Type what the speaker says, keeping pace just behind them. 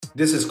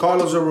This is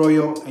Carlos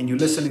Arroyo, and you're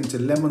listening to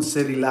Lemon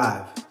City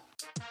Live.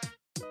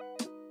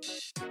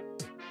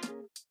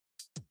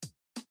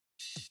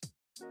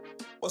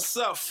 What's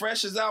up?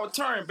 Fresh is our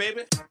turn,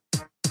 baby.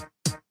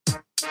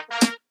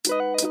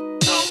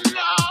 Oh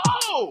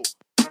no!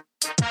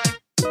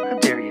 How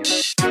dare you?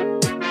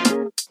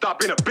 Stop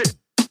being a bitch.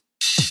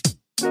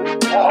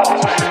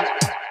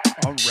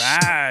 All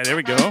right, there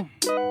we go.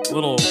 A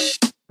little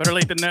better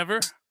late than never,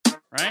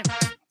 right?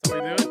 That's how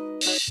we do it.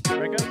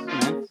 Right,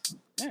 guys?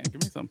 Yeah,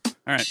 give me some.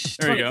 All right,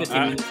 there we go.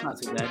 15 minutes,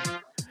 not too bad.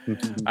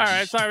 All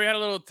right, sorry, we had a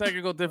little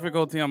technical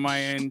difficulty on my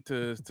end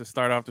to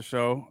start off the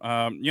show.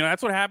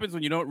 That's what happens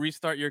when you don't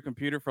restart your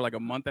computer for like a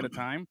month at a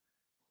time.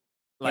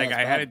 Like Yeah,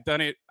 I hadn't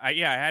done it. I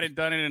hadn't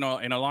done it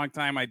in a long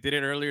time. I did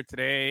it earlier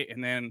today,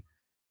 and then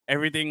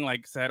everything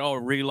like said, "Oh,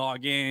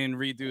 relog in,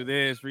 redo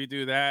this,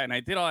 redo that," and I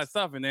did all that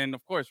stuff. And then,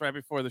 of course, right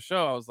before the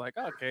show, I was like,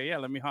 "Okay, yeah,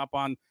 let me hop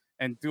on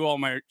and do all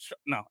my."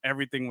 No,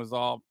 everything was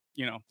all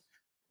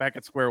back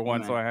at square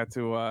one, so I had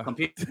to.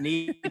 Computers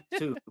need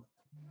too.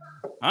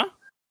 Huh?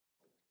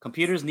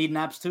 Computers need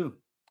naps too.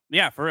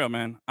 Yeah, for real,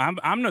 man.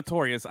 I'm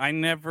notorious. I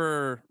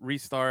never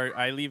restart.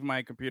 I leave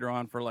my computer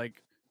on for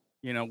like,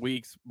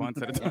 weeks,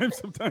 months at a time.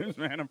 Sometimes,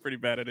 man, I'm pretty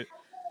bad at it.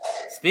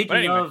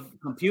 Speaking of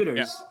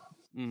computers,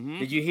 Mm-hmm.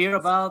 did you hear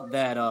about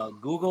that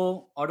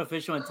Google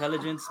artificial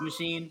intelligence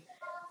machine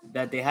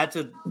that they had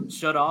to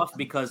shut off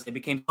because it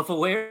became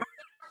self-aware?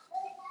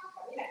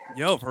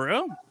 Yo, for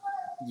real?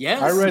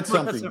 Yes, I read that's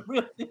something.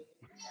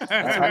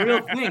 That's a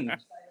real thing.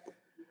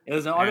 It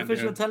was an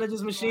artificial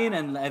intelligence machine,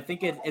 and I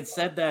think it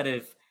said that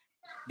if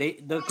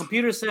the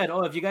computer said,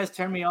 "Oh, if you guys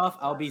turn me off,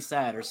 I'll be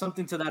sad," or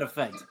something to that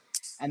effect,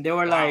 and they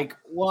were like,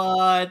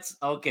 "What?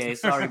 Okay,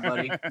 sorry,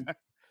 buddy."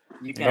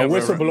 You can't. A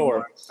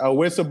whistleblower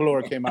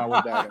came out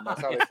with that, and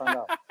that's how they found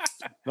out.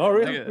 No,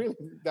 really,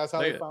 that's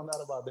how they found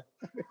out about it.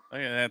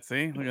 Look at that,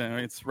 see? Look at that.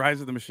 It's Rise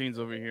of the Machines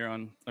over here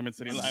on Lemon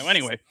City Live.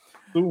 Anyway,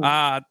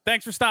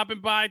 thanks for stopping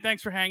by.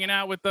 Thanks for hanging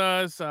out with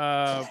us.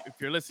 If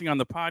you're listening on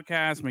the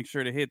podcast, make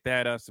sure to hit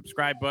that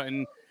subscribe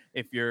button.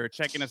 If you're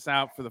checking us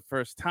out for the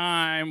first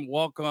time,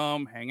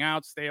 welcome. Hang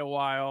out, stay a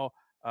while.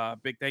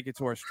 Big thank you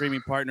to our streaming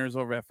partners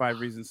over at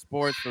 5 Reasons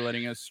Sports for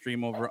letting us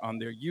stream over on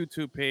their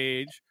YouTube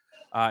page.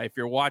 If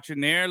you're watching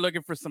there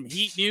looking for some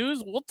Heat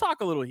news, we'll talk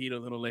a little Heat a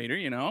little later,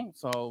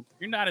 So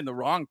you're not in the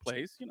wrong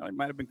place. You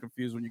might have been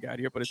confused when you got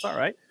here, but it's all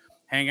right.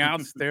 Hang out,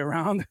 stay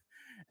around,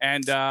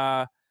 and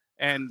look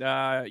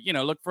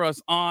for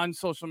us on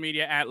social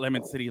media at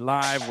Lemon City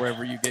Live,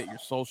 wherever you get your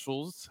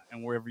socials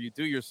and wherever you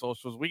do your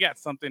socials. We got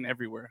something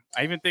everywhere.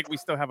 I even think we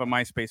still have a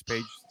MySpace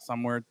page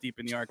somewhere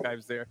deep in the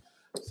archives there.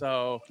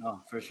 So,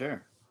 for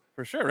sure.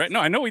 For sure, right? No,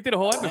 I know we did a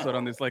whole episode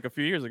on this like a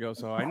few years ago,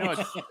 so I know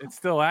it's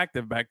still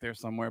active back there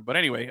somewhere. But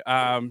anyway,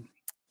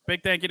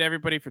 big thank you to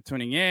everybody for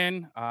tuning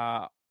in.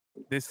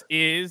 This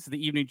is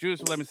the Evening Juice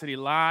with Lemon City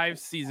Live,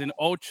 Season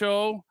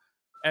 8,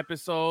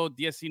 Episode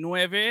 19.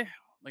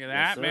 Look at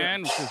that,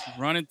 man. It's just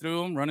running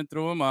through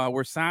them.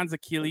 We're sans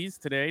Achilles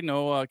today.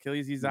 No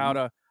Achilles. He's out.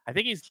 I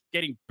think he's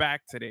getting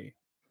back today.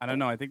 I don't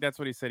know. I think that's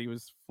what he said. He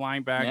was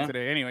flying back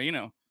today. Anyway,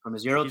 From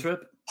his Euro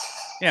trip?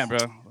 Yeah, bro.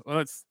 Well,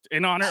 it's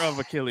in honor of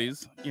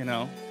Achilles,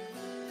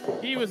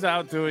 He was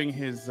out doing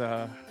his,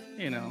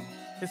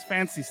 his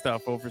fancy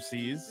stuff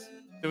overseas,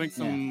 doing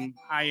some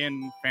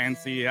high-end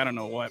fancy, I don't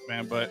know what,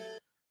 man. But,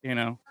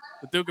 the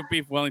Duke of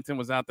Beef Wellington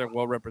was out there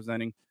well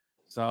representing.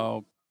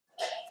 So,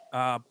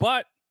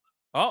 but,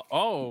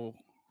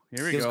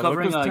 here we go.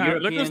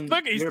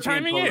 Look, he's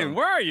chiming in.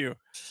 Where are you?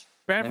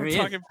 Bamford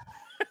talking.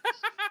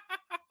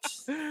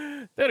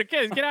 Dude,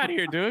 kids, get out of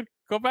here, dude.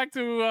 Go back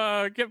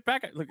to get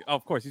back. Look,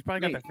 of course, he's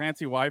probably got that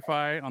fancy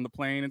Wi-Fi on the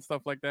plane and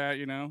stuff like that.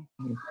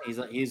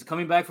 He's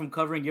coming back from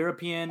covering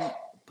European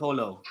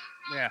polo.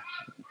 Yeah,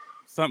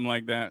 something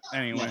like that.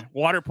 Anyway,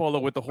 water polo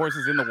with the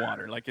horses in the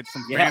water, like it's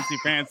some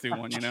fancy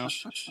one.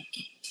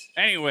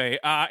 Anyway,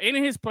 in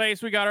his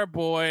place, we got our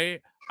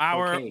boy,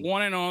 our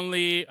one and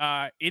only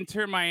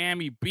Inter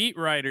Miami beat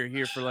writer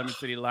here for Lemon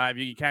City Live.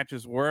 You can catch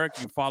his work.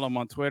 You can follow him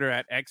on Twitter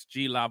at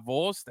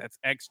XGLavoz. That's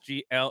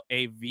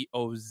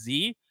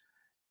XGLAVOZ.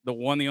 The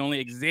one, the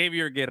only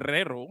Xavier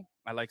Guerrero.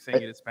 I like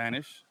saying it in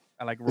Spanish.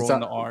 I like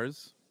rolling the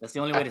R's. That's the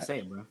only way to say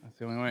it, bro. That's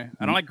the only way.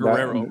 I don't like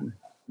Guerrero.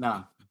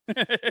 No. You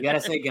got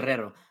to say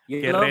Guerrero.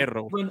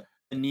 Guerrero. When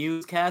the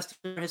newscasters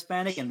are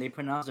Hispanic and they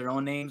pronounce their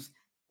own names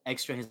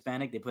extra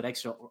Hispanic, they put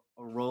extra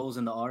rolls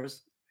in the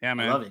R's. Yeah,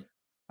 man. I love it.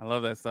 I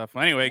love that stuff.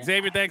 Anyway,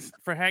 Xavier, thanks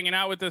for hanging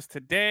out with us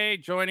today,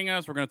 joining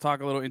us. We're going to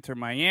talk a little Inter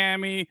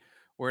Miami.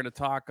 We're going to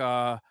talk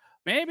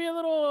maybe a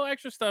little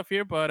extra stuff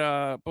here,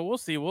 but we'll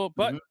see.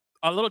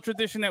 A little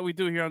tradition that we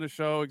do here on the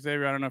show,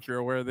 Xavier, I don't know if you're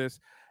aware of this.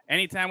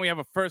 Anytime we have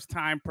a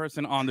first-time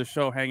person on the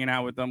show hanging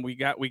out with them, we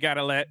got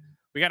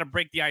to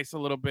break the ice a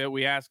little bit.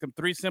 We ask them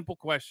 3 simple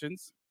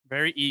questions,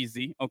 very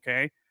easy,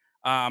 okay?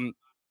 I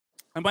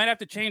might have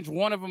to change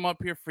one of them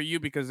up here for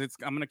you because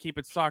I'm going to keep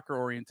it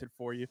soccer-oriented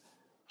for you.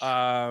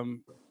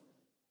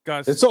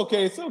 Gus, it's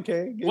okay.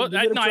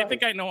 I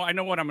think I know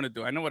what I'm going to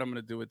do. I know what I'm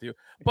going to do with you.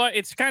 But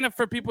it's kind of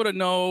for people to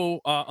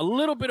know a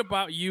little bit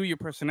about you, your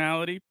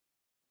personality.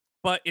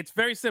 but it's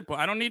very simple.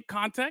 I don't need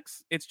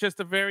context. It's just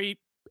a very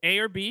A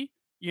or B,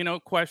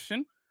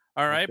 question.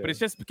 All right, but it's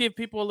just to give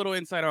people a little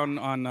insight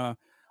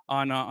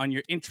on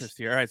your interest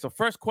here. All right, so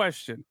first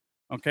question.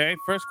 Okay,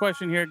 first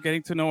question here.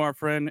 Getting to know our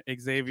friend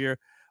Xavier.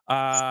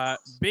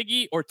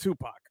 Biggie or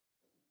Tupac?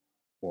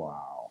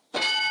 Wow.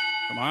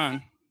 Come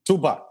on.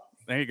 Tupac.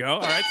 There you go.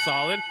 All right,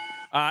 solid.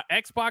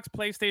 Xbox,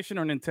 PlayStation,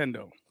 or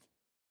Nintendo?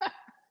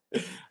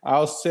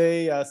 I'll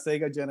say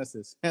Sega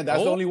Genesis. And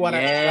that's the only one.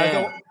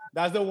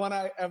 That's the one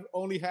I have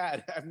only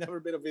had. I've never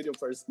been a video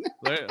person.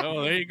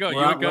 There you go.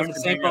 We're on the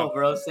same boat,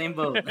 bro. Same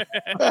boat.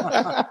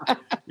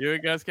 You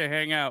and Gus can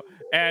hang out.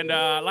 And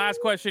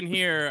last question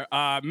here: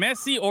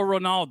 Messi or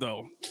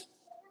Ronaldo?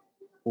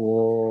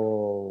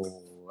 Oh,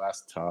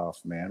 that's tough,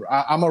 man.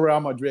 I'm a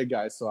Real Madrid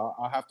guy, so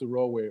I'll have to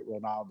roll with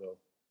Ronaldo.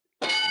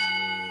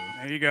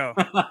 There you go.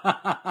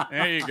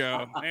 There you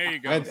go.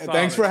 And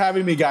thanks for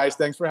having me, guys.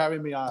 Thanks for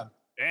having me on.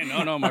 Hey,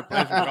 no, my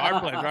pleasure.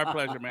 Our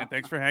pleasure, man.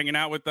 Thanks for hanging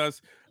out with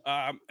us.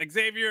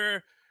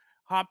 Xavier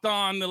hopped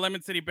on the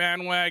Lemon City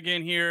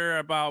bandwagon here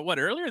about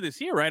earlier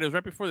this year, right? It was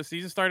right before the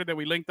season started that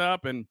we linked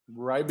up, and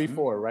right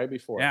before.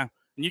 Yeah,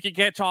 and you can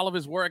catch all of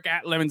his work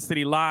at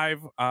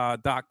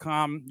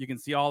lemoncitylive.com. You can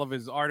see all of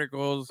his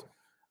articles.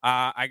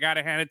 I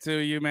gotta hand it to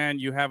you, man.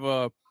 You have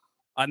a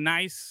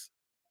nice,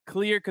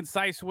 clear,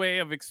 concise way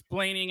of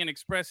explaining and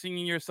expressing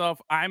yourself.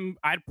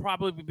 I'd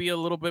probably be a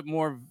little bit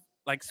more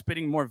like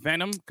spitting more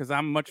venom because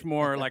I'm much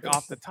more like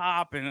off the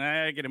top and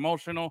I get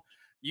emotional.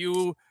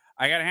 I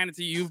gotta hand it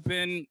to you. You've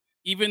been,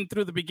 even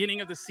through the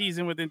beginning of the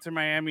season with Inter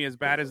Miami, as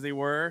bad as they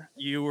were,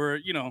 you were,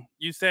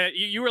 you said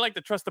you were like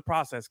the trust the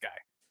process guy,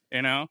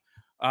 you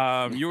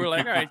were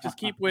like, all right, just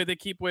keep with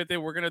it.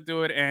 We're going to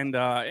do it. And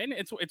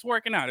it's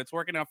working out. It's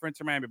working out for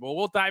Inter Miami, but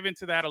we'll dive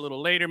into that a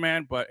little later,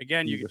 man. But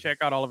again, you can check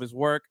out all of his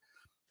work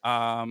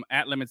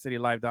at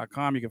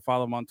lemoncitylive.com. You can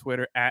follow him on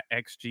Twitter at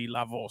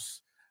XGLavos.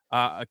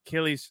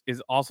 Achilles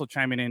is also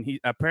chiming in. He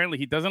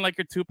doesn't like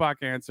your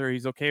Tupac answer.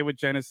 He's okay with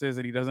Genesis,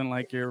 and he doesn't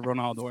like your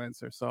Ronaldo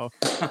answer. So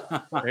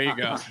there you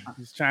go.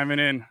 He's chiming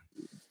in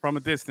from a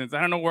distance.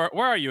 I don't know where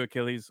are you,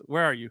 Achilles?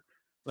 Where are you?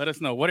 Let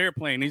us know. What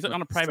airplane? He's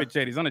on a private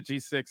jet. He's on a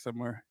G6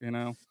 somewhere.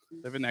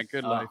 Living that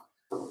good life.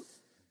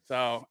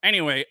 So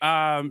anyway,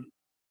 all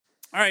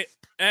right,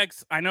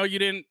 X. I know you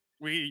didn't.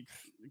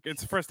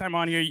 It's the first time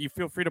on here. You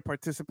feel free to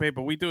participate,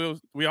 but we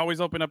always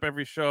open up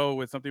every show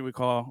with something we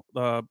call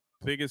the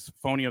biggest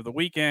phony of the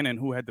weekend and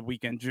who had the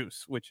weekend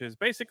juice, which is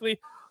basically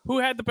who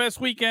had the best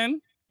weekend.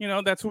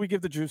 That's who we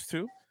give the juice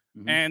to.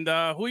 Mm-hmm. And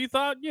who you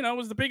thought,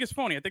 was the biggest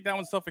phony. I think that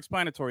one's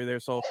self-explanatory there.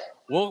 So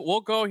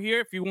we'll go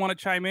here. If you want to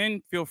chime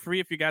in, feel free.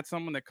 If you got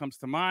someone that comes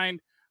to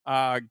mind,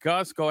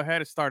 Gus, go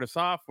ahead and start us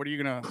off. What are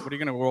you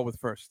gonna roll with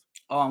first?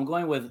 Oh, I'm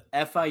going with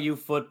FIU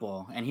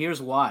football, and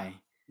here's why.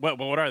 What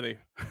are they?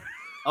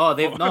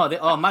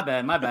 Oh, my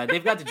bad.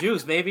 They've got the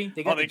juice, baby.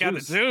 They got the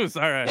juice.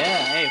 All right.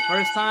 Yeah. Hey,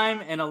 first time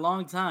in a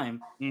long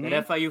time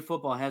that FIU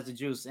football has the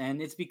juice,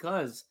 and it's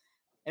because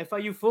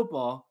FIU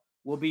football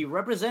will be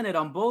represented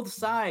on both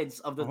sides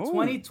of the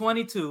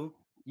 2022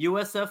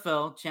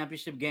 USFL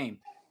championship game,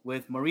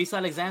 with Maurice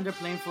Alexander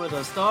playing for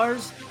the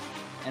Stars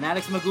and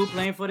Alex Magoo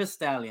playing for the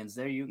Stallions.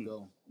 There you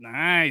go.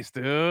 Nice,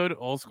 dude.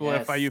 Old school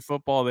FIU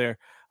football there.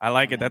 I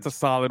like it. That's a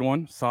solid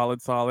one.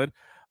 Solid.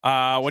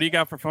 What do you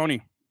got for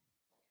phony?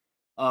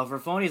 For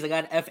phonies, I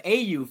got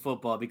FAU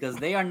football because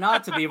they are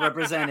not to be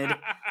represented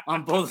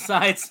on both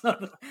sides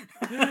of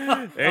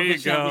the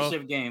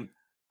championship game.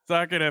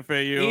 Suck it, FAU.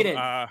 Eat it.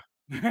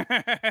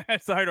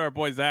 Sorry to our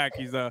boy Zach.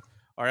 He's our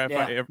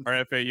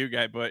FAU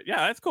guy, but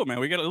yeah, that's cool, man.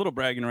 We got a little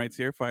bragging rights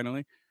here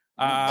finally.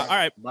 All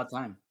right, about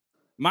time.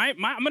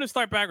 I'm gonna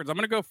start backwards. I'm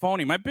gonna go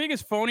phony. My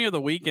biggest phony of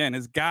the weekend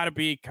has got to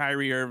be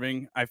Kyrie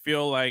Irving. I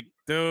feel like,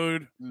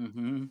 dude,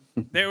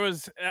 there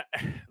was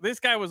this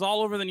guy was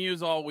all over the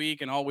news all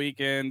week and all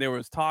weekend. There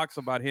was talks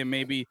about him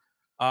maybe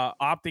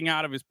opting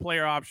out of his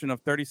player option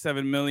of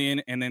 $37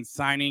 million and then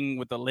signing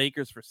with the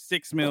Lakers for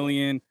 $6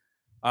 million.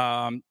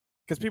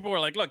 Because people were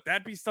like, look,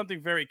 that'd be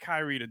something very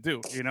Kyrie to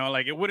do.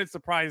 Like it wouldn't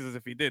surprise us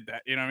if he did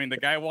that. The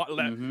guy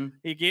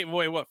he gave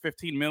away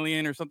 $15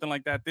 million or something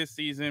like that this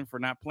season for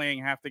not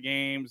playing half the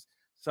games.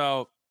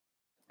 So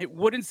it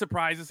wouldn't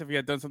surprise us if he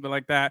had done something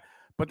like that.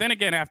 But then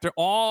again, after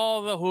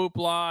all the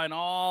hoopla and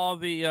all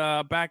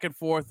the back and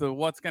forth of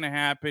what's going to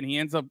happen, he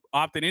ends up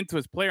opting into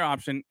his player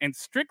option, and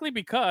strictly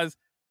because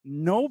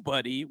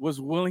nobody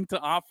was willing to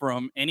offer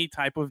him any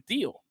type of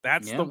deal.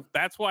 That's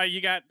why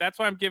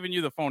I'm giving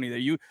you the phony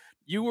there.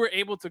 You were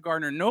able to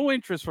garner no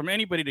interest from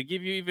anybody to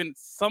give you even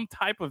some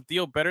type of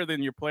deal better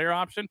than your player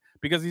option,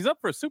 because he's up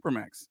for a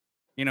supermax.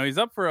 He's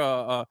up for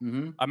a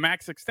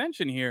max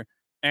extension here.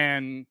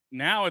 And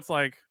now it's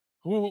like,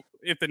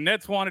 if the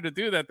Nets wanted to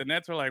do that, the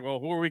Nets are like, well,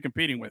 who are we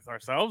competing with?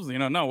 Ourselves?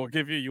 No, we'll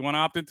give you want to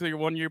opt into your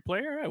 1-year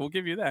player? Right, we'll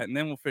give you that, and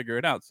then we'll figure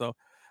it out. So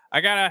I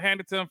got to hand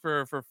it to him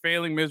for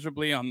failing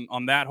miserably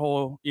on that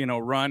whole,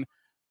 run.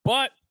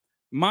 But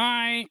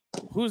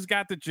Who's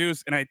got the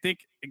juice, and I think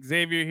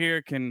Xavier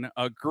here can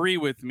agree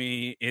with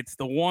me. It's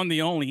the one,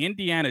 the only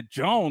Indiana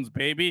Jones,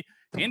 baby.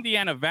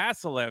 Indiana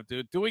Vassilev,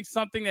 dude, doing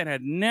something that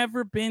had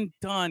never been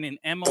done in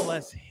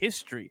MLS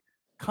history.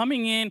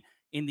 Coming in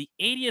the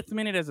 80th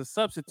minute as a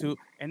substitute,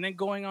 and then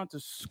going on to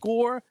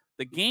score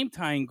the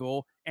game-tying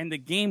goal and the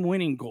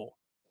game-winning goal,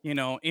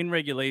 in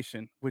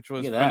regulation, which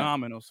was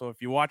phenomenal. So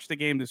if you watch the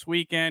game this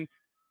weekend,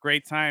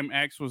 great time.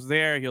 X was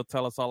there. He'll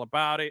tell us all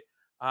about it.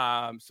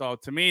 So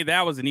to me,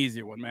 that was an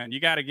easier one, man. You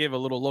got to give a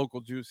little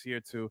local juice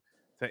here to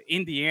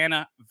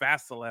Indiana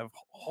Vassilev.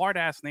 Hard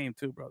ass name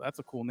too, bro. That's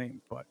a cool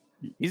name, but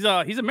he's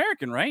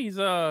American, right? He's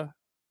man,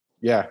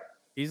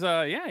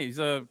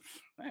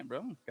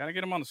 bro. Got to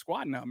get him on the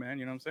squad now, man.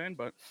 You know what I'm saying?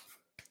 But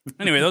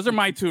anyway, those are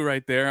my two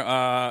right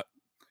there.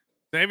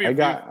 Xavier, I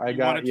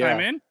got chime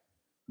in?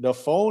 The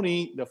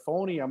phony,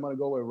 I'm gonna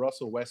go with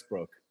Russell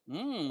Westbrook.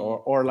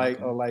 Or like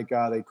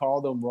they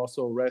call them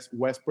Russell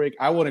Westbrook.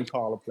 I wouldn't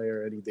call a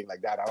player anything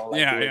like that. I don't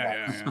like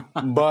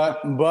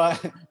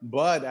that.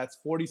 But that's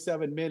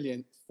 47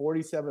 million.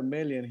 47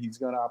 million. He's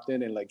gonna opt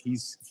in, and like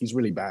he's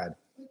really bad.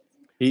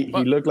 He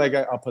looked like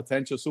a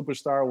potential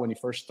superstar when he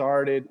first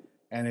started,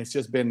 and it's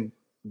just been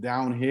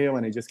downhill,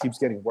 and it just keeps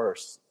getting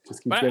worse.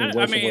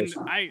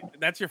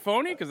 That's your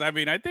phony, because I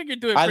think you're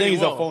doing. I think he's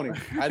well. a phony.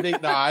 I think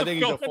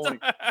he's a phony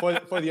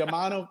for the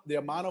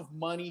amount of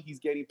money he's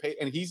getting paid,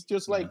 and he's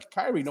just like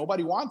Kyrie.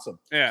 Nobody wants him.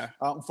 Yeah.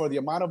 For the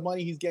amount of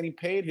money he's getting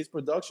paid, his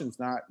production's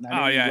not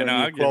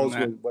close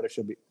with what it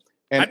should be.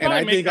 And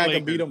I think I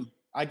can beat him.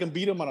 I can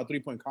beat him on a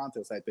 3-point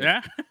contest, I think.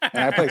 Yeah.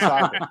 And I play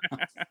soccer.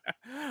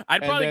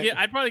 I'd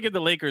probably give the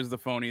Lakers the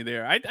phony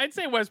there. I'd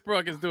say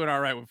Westbrook is doing all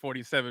right with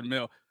 47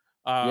 mil.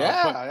 But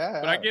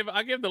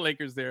I give the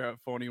Lakers there a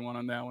phony one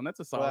on that one.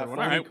 That's a solid one.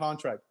 All right.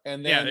 Contract.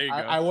 And then there you go.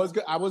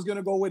 I was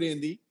gonna go with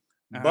Indy,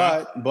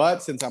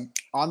 but since I'm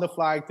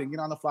thinking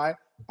on the fly,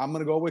 I'm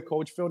gonna go with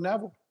Coach Phil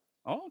Neville.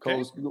 Oh,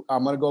 okay.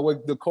 I'm gonna go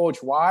with the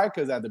coach. Why?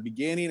 Because at the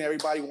beginning,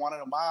 everybody wanted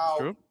him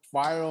out,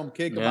 fire him,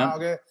 kick him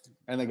out,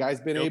 and the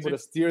guy's been able to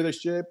steer the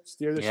ship.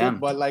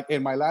 But like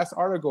in my last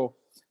article,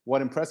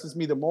 what impresses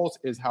me the most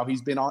is how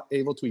he's been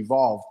able to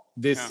evolve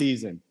this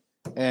season.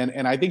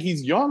 And I think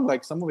he's young,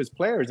 like some of his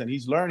players, and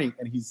he's learning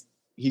and he's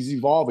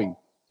evolving.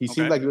 He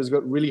seemed like he was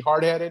really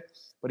hard-headed,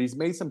 but he's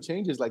made some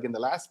changes. Like in the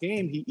last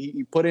game,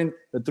 he put in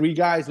the 3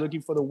 guys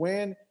looking for the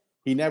win.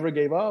 He never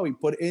gave up. He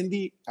put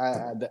Indy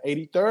at the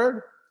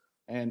 83rd,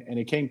 and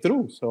it came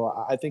through. So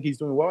I think he's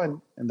doing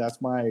well, and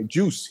that's my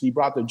juice. He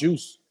brought the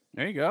juice.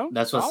 There you go.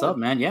 That's what's up,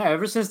 man. Yeah,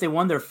 ever since they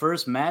won their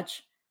first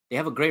match, they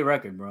have a great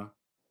record, bro.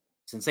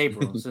 Since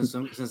April, since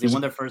they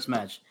won their first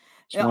match.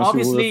 Yeah,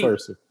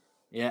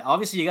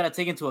 obviously, you got to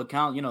take into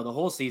account, the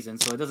whole season,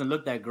 so it doesn't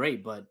look that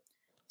great. But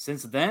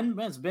since then,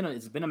 man,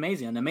 it's been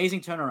amazing, an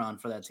amazing turnaround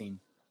for that team.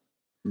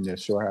 Yeah,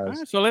 sure has.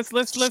 Right, so let's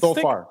stick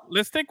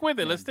with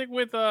it. Let's stick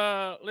with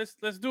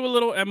let's do a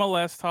little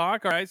MLS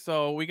talk. All right,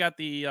 so we got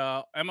the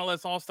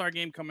MLS All-Star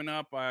game coming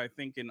up. I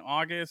think in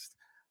August,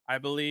 I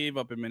believe,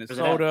 up in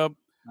Minnesota.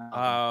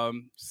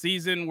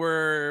 Season,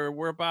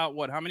 we're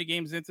about how many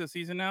games into the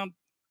season now?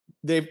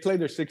 They've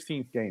played their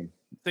 16th game.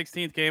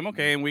 16th game,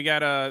 okay, and we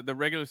got the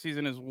regular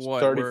season is what?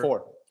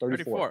 34.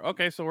 34.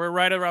 Okay, so we're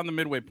right around the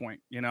midway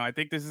point. I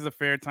think this is a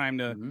fair time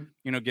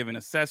to give an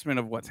assessment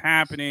of what's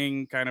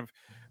happening. Kind of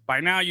by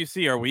now, you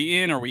see, are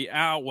we in? Are we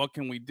out? What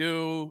can we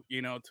do?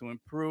 To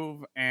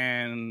improve.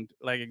 And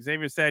like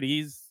Xavier said,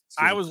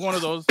 I was one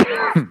of those.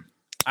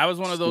 I was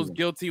one of those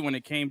guilty when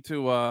it came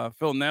to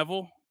Phil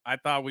Neville. I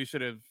thought we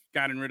should have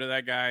gotten rid of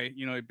that guy,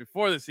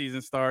 before the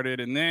season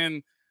started, and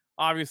then.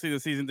 Obviously, the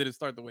season didn't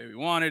start the way we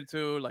wanted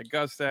to. Like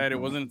Gus said, it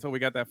wasn't until we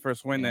got that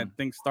first win that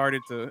things started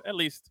to at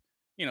least,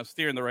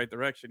 steer in the right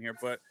direction here.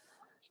 But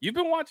you've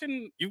been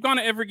watching. You've gone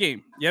to every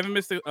game. You haven't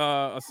missed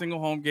a single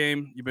home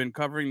game. You've been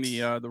covering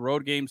the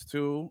road games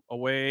too,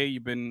 away.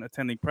 You've been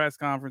attending press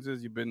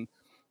conferences.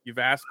 You've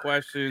asked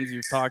questions.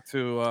 You've talked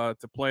to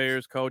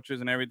players, coaches,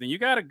 and everything. You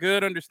got a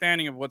good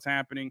understanding of what's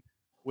happening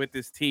with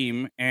this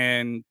team,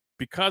 and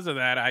because of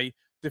that, I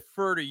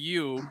defer to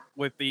you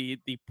with the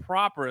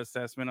proper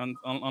assessment,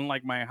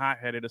 unlike my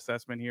hot-headed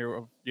assessment here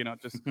of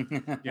just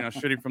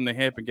shooting from the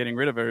hip and getting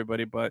rid of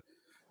everybody. But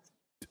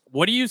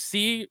what do you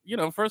see?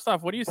 First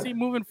off, what do you see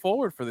moving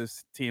forward for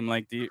this team?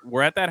 Like,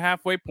 we're at that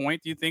halfway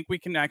point. Do you think we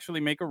can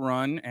actually make a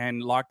run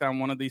and lock down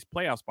one of these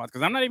playoff spots?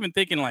 Because I'm not even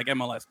thinking like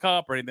MLS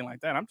Cup or anything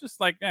like that. I'm just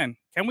like, man,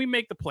 can we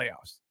make the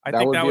playoffs? I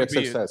think that would be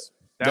a success.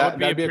 That would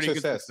be a pretty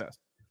good success.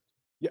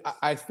 Yeah,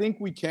 I think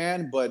we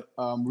can, but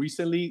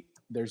recently.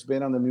 There's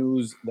been on the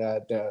news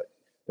that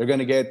they're going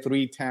to get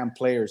 3 TAM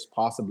players,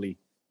 possibly,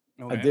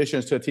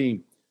 additions to a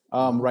team.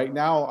 Right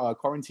now,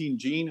 Quarantine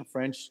Jean,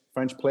 French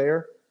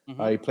player,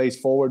 he plays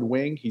forward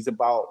wing. He's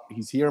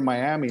here in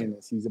Miami,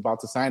 and he's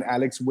about to sign.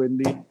 Alex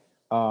Windy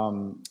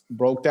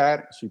broke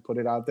that. She put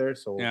it out there,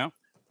 so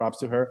props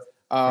to her.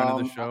 Friend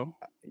of the show.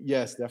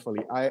 Yes,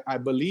 definitely. I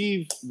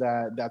believe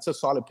that's a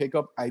solid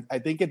pickup. I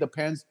think it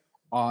depends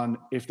on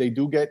if they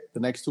do get the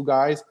next 2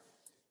 guys,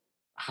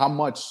 how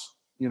much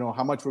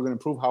how much we're going to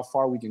improve, how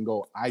far we can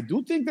go. I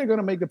do think they're going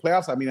to make the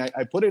playoffs. I mean,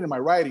 I put it in my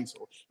writing,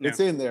 so it's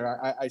in there.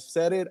 I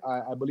said it.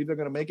 I believe they're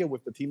going to make it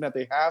with the team that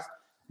they have.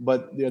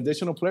 But the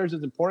additional players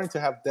is important to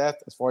have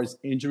depth as far as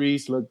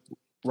injuries. Look,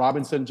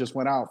 Robinson just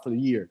went out for the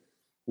year.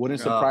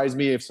 Wouldn't surprise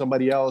me if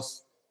somebody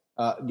else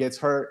gets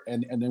hurt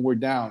and then we're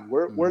down.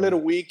 We're a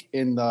little weak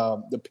in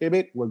the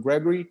pivot where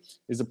Gregory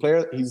is a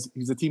player.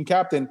 He's a team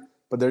captain,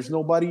 but there's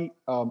nobody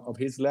of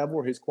his level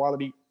or his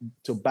quality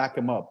to back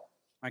him up.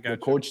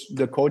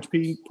 The coach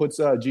puts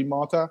Gene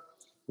Malta,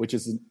 which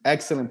is an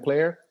excellent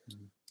player,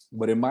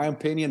 but in my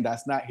opinion,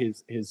 that's not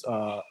his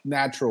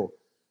natural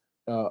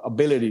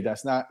ability.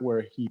 That's not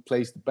where he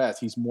plays the best.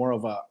 He's more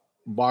of a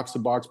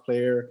box-to-box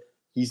player.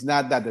 He's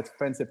not that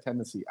defensive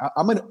tendency.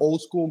 I'm an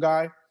old school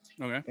guy,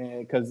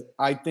 because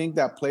I think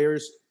that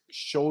players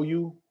show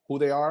you who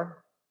they are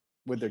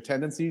with their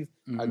tendencies.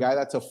 A guy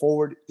that's a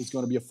forward is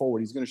going to be a forward.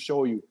 He's going to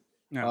show you.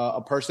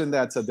 A person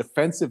that's a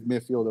defensive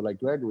midfielder like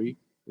Gregory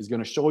is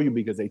going to show you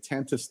because they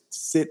tend to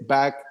sit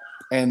back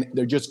and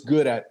they're just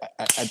good at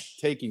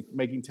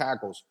making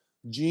tackles.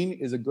 Gene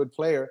is a good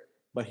player,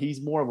 but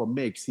he's more of a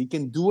mix. He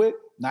can do it,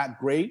 not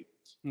great,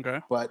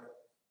 but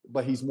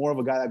he's more of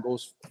a guy that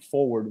goes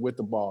forward with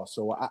the ball.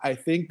 So I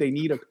think they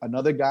need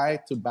another guy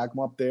to back him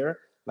up there.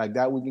 Like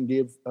that, we can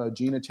give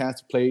Gene a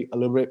chance to play a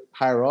little bit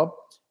higher up.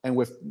 And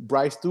with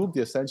Bryce Duke,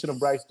 the ascension of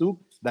Bryce Duke,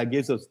 that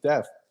gives us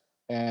depth.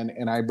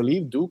 And I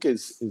believe Duke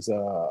is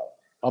a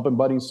up and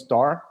budding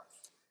star.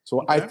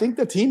 So I think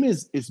the team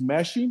is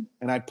meshing,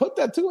 and I put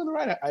that too on the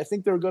right. I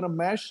think they're going to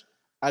mesh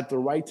at the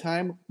right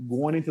time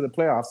going into the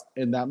playoffs,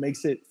 and that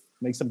makes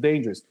them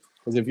dangerous.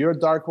 Because if you're a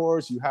dark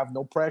horse, you have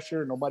no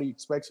pressure, nobody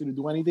expects you to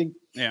do anything,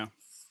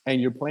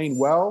 and you're playing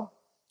well,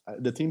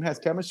 the team has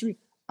chemistry,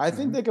 I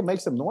think they can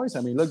make some noise.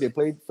 I mean, look, they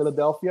played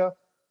Philadelphia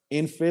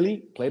in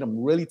Philly, played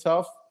them really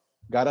tough,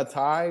 got a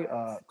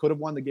tie, could have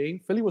won the game.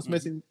 Philly was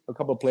missing a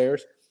couple of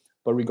players,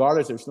 but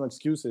regardless, there's no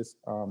excuses.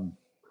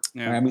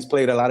 Miami's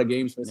played a lot of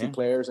games, missing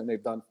players, and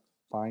they've done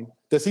fine.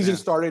 The season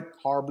started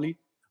horribly,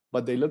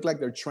 but they look like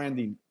they're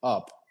trending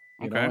up.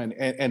 You know,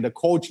 and the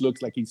coach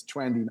looks like he's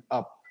trending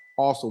up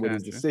also with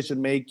his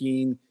decision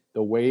making,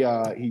 the way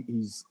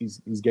he's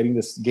getting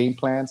this game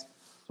plans.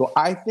 So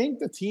I think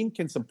the team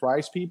can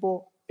surprise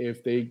people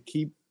if they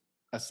keep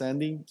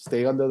ascending,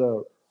 stay under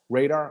the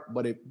radar.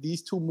 But if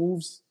these two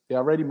moves, they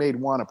already made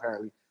one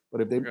apparently,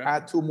 but if they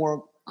add two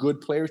more good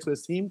players to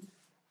this team,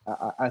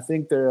 I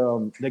think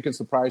they can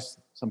surprise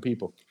some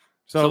people.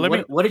 So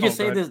what did you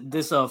say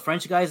this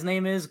French guy's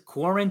name is?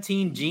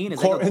 Quarantine Gene?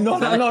 No,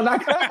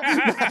 not quarantine.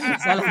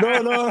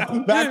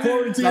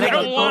 I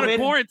don't want a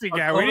quarantine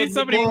guy. We need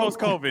somebody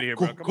post-COVID here,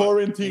 bro.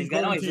 Quarantine.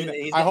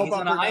 I hope he's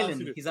on an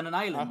island. He's on an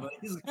island.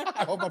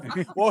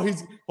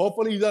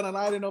 Hopefully he's on an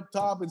island up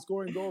top and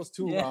scoring goals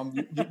too.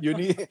 You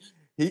need.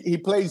 He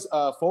plays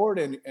forward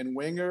and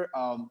winger.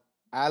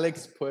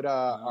 Alex put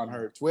on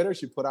her Twitter,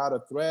 she put out a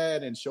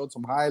thread and showed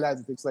some highlights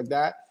and things like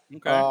that.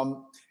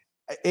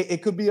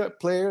 It could be a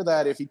player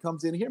that if he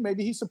comes in here,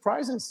 maybe he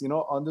surprises,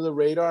 under the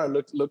radar.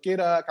 Look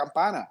at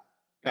Campana.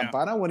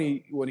 Campana, when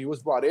he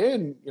was brought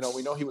in,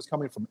 we know he was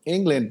coming from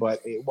England,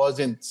 but it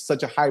wasn't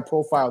such a high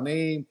profile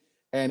name,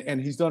 and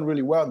he's done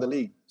really well in the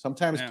league.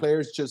 Sometimes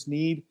players just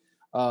need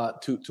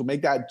to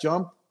make that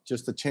jump,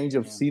 just a change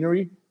of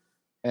scenery.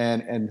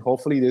 And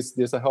hopefully this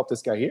will help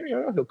this guy here.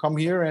 He'll come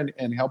here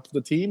and help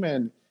the team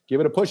and give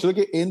it a push. Look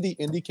at Indy.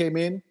 Indy came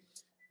in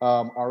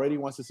already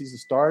once the season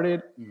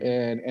started,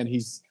 and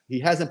he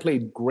hasn't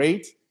played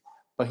great,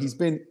 but he's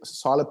been a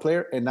solid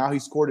player. And now he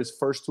scored his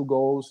first 2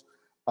 goals,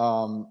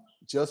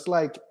 just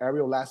like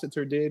Ariel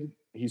Lassiter did.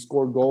 He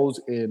scored goals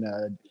in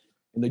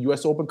the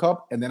U.S. Open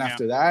Cup, and then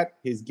after that,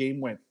 his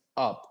game went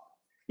up.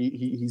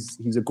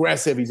 He's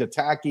aggressive. He's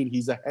attacking.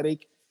 He's a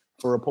headache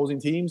for opposing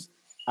teams.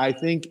 I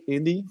think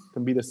Indy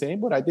can be the same,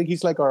 but I think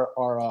he's like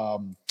our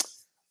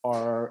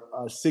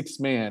sixth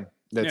man.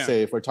 Let's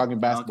say if we're talking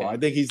basketball, I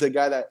think he's the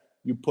guy that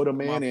you put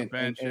him in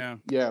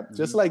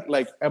just like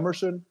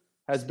Emerson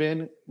has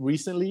been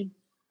recently.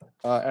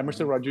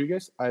 Emerson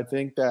Rodriguez. I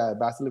think that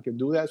Vasilev can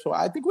do that. So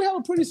I think we have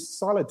a pretty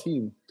solid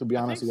team, to be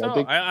honest with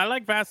you. I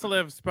like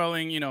Vasilev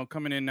spelling,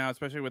 coming in now,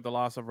 especially with the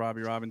loss of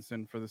Robbie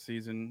Robinson for the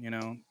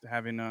season.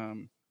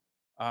 Having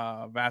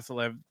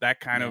Vasilev, that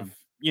kind of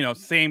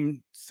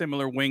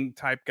similar wing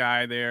type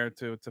guy there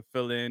to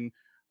fill in.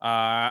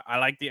 I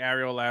like the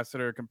Ariel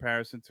Lassiter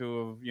comparison too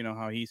of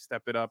how he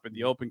stepped it up in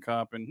the Open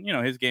Cup, and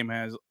his game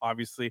has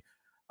obviously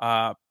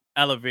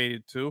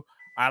elevated too.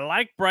 I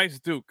like Bryce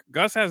Duke.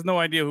 Gus has no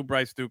idea who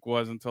Bryce Duke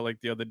was until like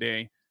the other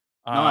day.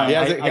 He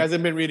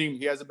hasn't been reading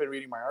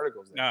my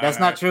articles. That's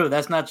not true.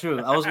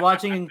 I was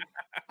watching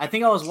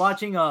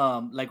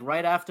like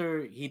right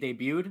after he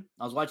debuted.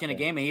 I was watching a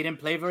game and he didn't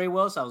play very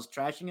well, so I was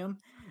trashing him.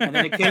 And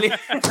then Achilles.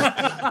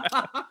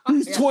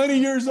 He's 20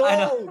 years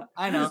old.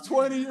 I know. He's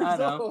 20 years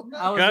old.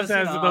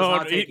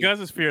 Gus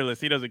is fearless.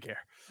 He doesn't care.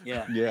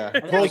 Yeah.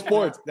 Pro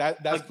sports.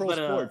 That's pro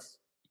sports.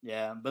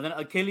 Yeah, but then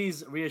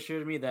Achilles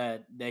reassured me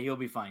that he'll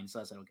be fine.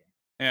 So I said, okay.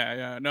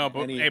 Yeah. No,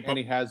 but and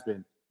he has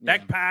been.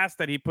 That pass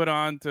that he put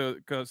on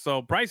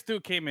so Bryce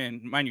Duke came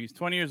in, mind you, he's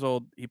 20 years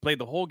old. He played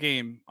the whole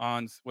game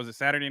was it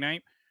Saturday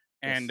night?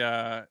 And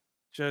I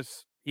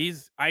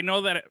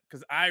know that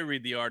because I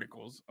read the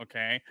articles,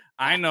 okay?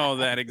 I know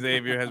that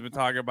Xavier has been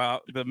talking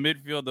about the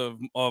midfield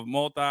of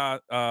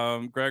Mota,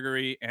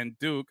 Gregory, and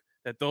Duke,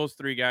 that those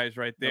three guys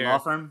right there. The law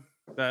firm?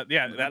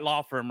 That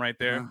law firm right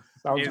there.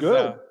 Sounds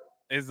good.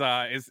 Is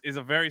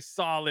a very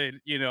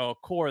solid,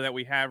 core that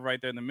we have right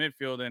there in the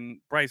midfield. And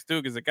Bryce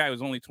Duke is a guy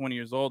who's only 20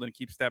 years old and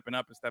keeps stepping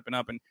up.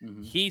 And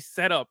he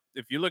set up,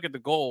 if you look at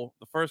the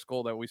first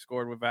goal that we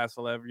scored with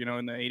Vasilev,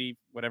 in the 80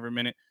 whatever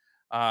minute,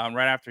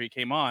 right after he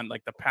came on,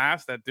 like the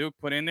pass that Duke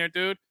put in there,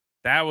 dude,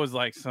 that was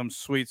like some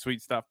sweet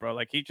stuff, bro.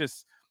 Like he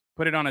just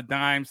put it on a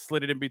dime,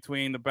 slid it in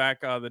between the back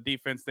of the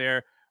defense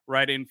there,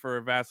 right in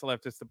for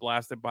Vasilev just to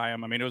blast it by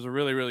him. I mean, it was a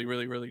really, really,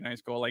 really, really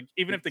nice goal. Like,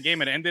 even if the game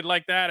had ended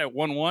like that at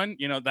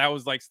 1-1, that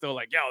was like still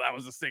like, yo, that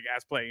was a sick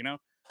ass play,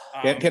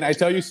 Can I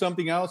tell you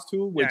something else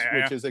too, which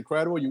is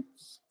incredible?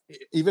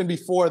 Even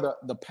before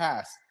the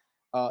pass,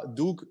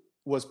 Duke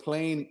was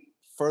playing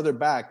further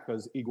back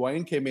because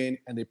Higuain came in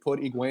and they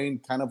put Higuain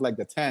kind of like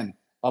the 10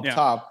 up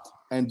top,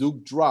 and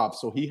Duke dropped.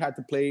 So he had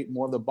to play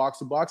more of the box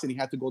to box and he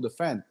had to go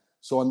defend.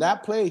 So on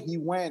that play, he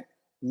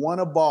won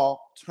a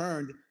ball,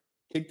 turned,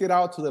 kicked it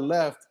out to the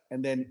left,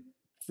 and then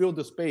filled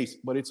the space.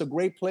 But it's a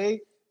great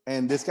play,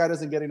 and this guy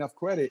doesn't get enough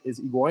credit,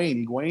 is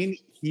Higuain. Higuain,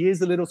 he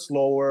is a little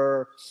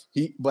slower,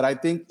 but I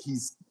think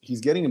he's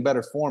getting in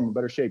better form, in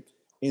better shape.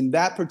 In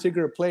that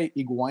particular play,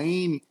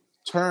 Higuain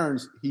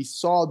turns, he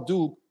saw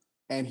Duke,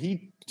 and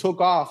he took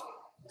off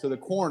to the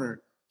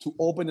corner to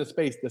open the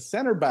space. The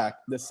center back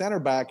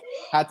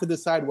had to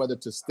decide whether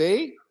to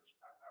stay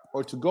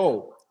or to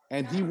go.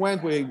 And he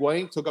went with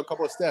Higuain, took a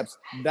couple of steps.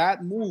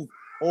 That move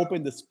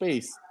opened the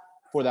space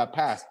for that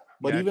pass.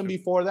 But even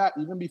before that,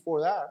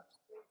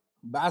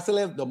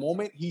 Vasilev, the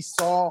moment he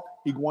saw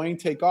Higuain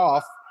take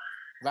off,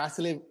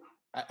 Vasilev,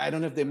 I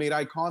don't know if they made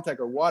eye contact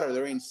or what, or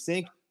they're in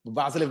sync, but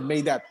Vasilev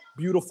made that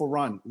beautiful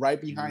run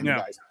right behind the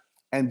guys.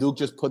 And Duke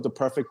just put the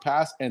perfect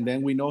pass, and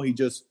then we know he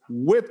just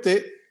whipped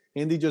it.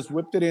 Indy just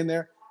whipped it in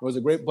there. It was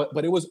a great,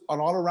 but it was an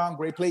all-around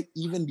great play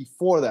even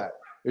before that.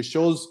 It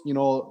shows,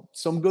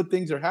 some good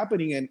things are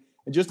happening. And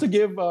just to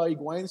give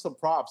Higuain some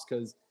props,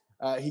 because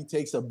he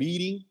takes a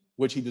beating,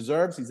 which he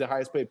deserves. He's the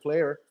highest paid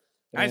player.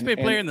 Highest paid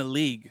player in the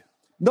league.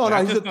 No,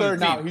 he's a third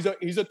now. He's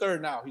a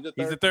third now. He's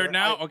a third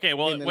now? Okay,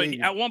 well,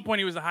 at one point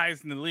he was the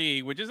highest in the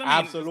league, which is,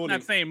 absolutely, it's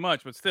not saying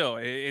much, but still,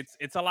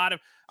 it's a lot of,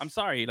 I'm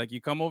sorry, like, you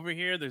come over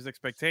here, there's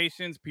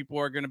expectations, people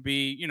are going to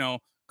be,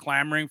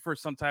 clamoring for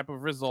some type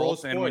of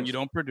results, and when you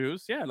don't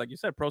produce, like you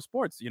said, pro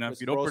sports, if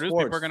you don't produce, people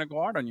are going to go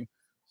hard on you.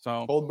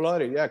 So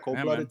cold-blooded,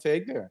 cold-blooded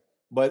take there.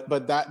 But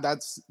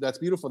that's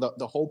beautiful.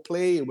 The whole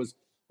play,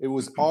 it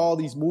was all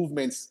these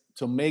movements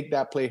to make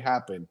that play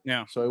happen.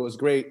 Yeah. So it was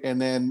great.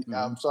 And then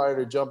I'm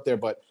sorry to jump there,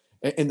 but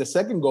in the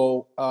second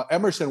goal,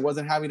 Emerson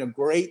wasn't having a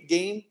great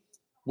game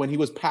when he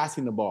was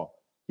passing the ball.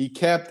 He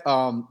kept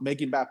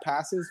making bad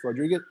passes.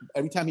 Rodriguez,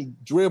 every time he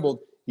dribbled,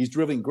 he's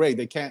dribbling great.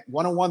 They can't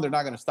one-on-one. They're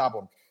not going to stop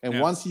him. And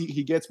once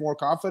he gets more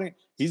confident,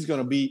 he's going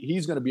to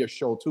be a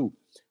show too.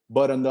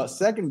 But on the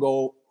second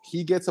goal,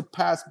 he gets a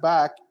pass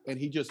back and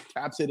he just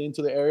taps it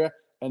into the area,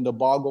 and the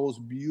ball goes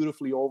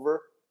beautifully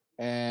over.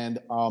 And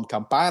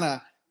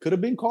Campana could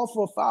have been called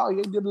for a foul.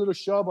 He did a little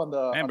shove on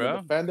the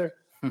defender.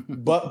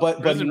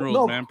 But prison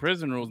rules, man.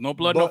 Prison rules. No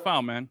blood, no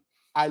foul, man.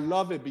 I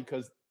love it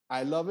because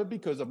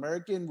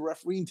American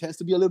refereeing tends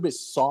to be a little bit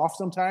soft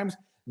sometimes.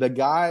 The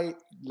guy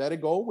let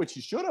it go, which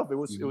he should have. It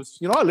was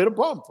a little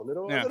bump, a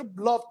little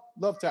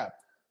love tap.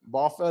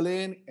 Ball fell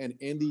in, and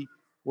Indy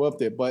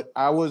whooped it. But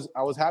I was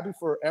happy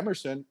for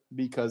Emerson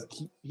because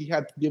he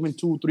had given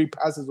 2-3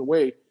 passes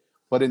away,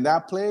 but in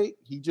that play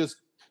he just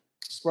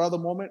spur of the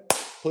moment,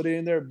 put it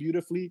in there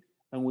beautifully,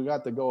 and we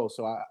got the goal.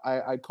 So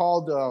I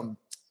called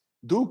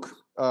Duke.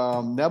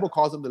 Neville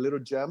calls him the little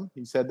gem.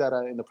 He said that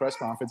in the press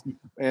conference.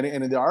 And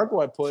in the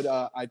article I put,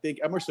 I think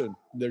Emerson,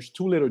 there's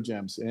 2 little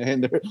gems.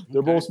 And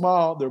they're both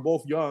small. They're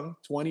both young,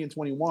 20 and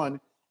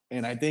 21.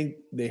 And I think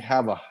they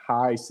have a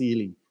high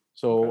ceiling.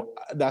 So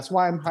that's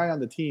why I'm high on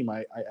the team.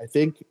 I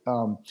think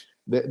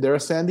they're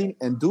ascending.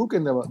 And Duke,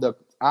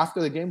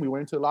 after the game, we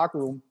went into the locker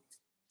room,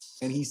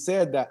 and he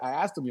said that, I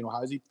asked him,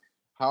 how is he?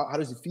 How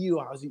does he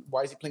feel?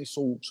 Why is he playing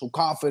so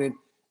confident?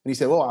 And he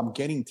said, well, I'm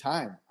getting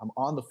time. I'm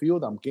on the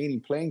field. I'm gaining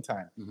playing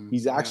time.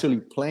 He's actually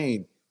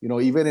playing.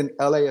 Even in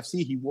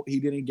LAFC, he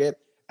didn't get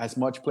as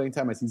much playing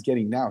time as he's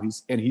getting now.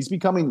 He's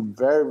becoming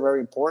very, very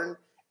important,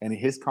 and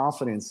his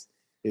confidence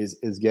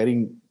is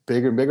getting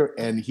bigger and bigger.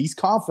 And he's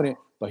confident,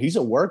 but he's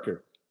a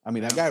worker. I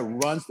mean, that guy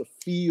runs the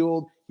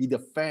field. He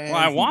defends.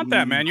 Well, I want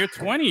that, man. You're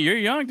 20. You're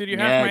young. Did you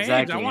have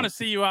my age? I want to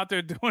see you out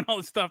there doing all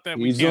the stuff that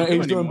he's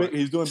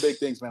doing big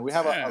things, man. We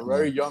have a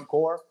very young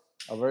core,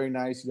 a very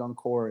nice young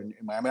core in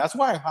Miami. That's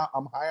why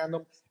I'm high on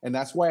them, and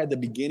that's why at the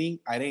beginning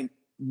I didn't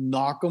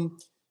knock them,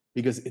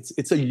 because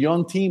it's a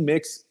young team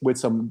mixed with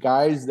some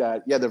guys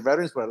that they're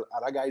veterans, but a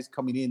lot of guys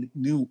coming in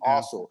new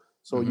also.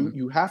 So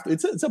you have to.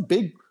 It's a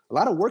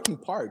lot of working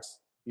parts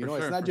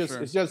It's not just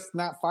it's just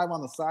not 5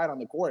 on the side on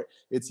the court.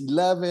 It's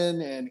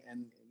 11, and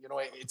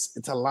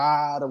it's a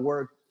lot of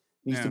work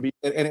needs to be,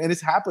 and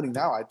it's happening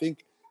now. I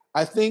think,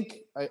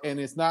 and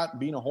it's not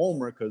being a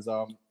homer because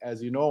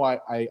as you know,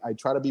 I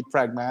try to be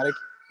pragmatic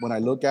when I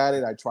look at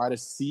it. I try to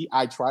see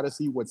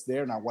what's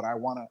there, not what I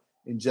want to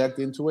inject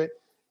into it.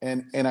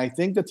 And I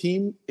think the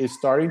team is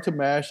starting to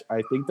mesh.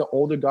 I think the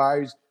older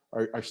guys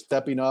are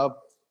stepping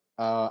up.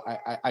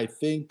 I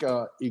think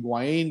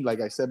Higuaín, like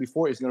I said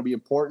before, is going to be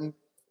important.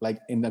 Like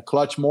in the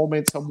clutch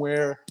moment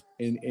somewhere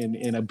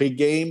in a big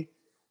game,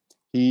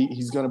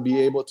 he's going to be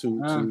able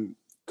to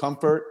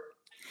comfort.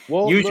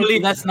 Well, usually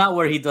that's not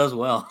where he does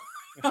well.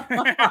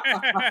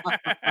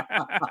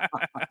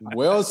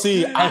 Well,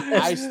 see,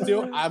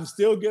 I'm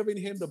still giving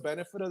him the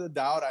benefit of the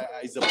doubt.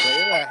 He's a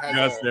player that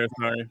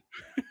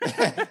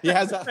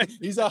has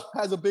he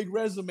has a big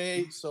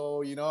resume,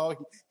 so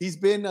he's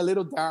been a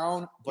little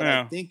down, but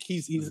I think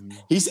he's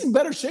in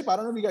better shape. I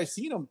don't know if you guys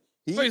seen him.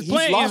 He's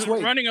playing. He's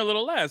running a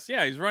little less.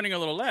 Yeah, he's running a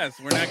little less.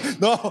 We're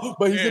not. No,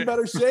 but he's in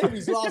better shape.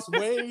 He's lost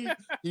weight.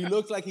 He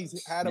looks like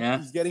he's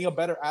getting a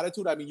better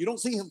attitude. I mean, you don't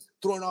see him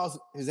throwing off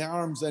his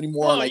arms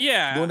anymore.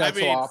 Doing that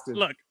so often.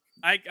 Look,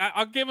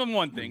 I'll give him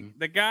one thing. Mm-hmm.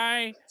 The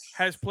guy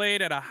has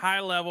played at a high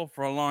level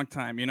for a long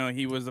time.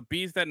 He was a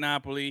beast at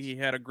Napoli. He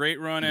had a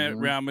great run at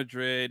Real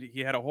Madrid.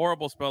 He had a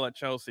horrible spell at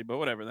Chelsea, but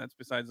whatever. That's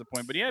besides the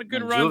point. But he had a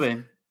good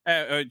run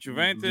at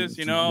Juventus.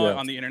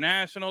 On the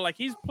international. Like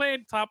he's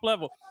played top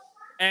level.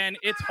 And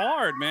it's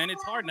hard, man.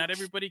 It's hard. Not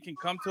everybody can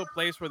come to a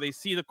place where they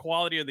see the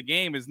quality of the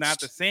game is not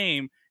the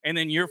same. And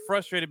then you're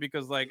frustrated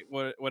because, like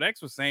what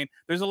X was saying,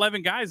 there's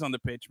 11 guys on the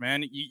pitch,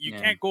 man. You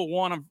can't go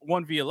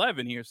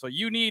 1v11 here. So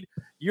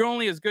you're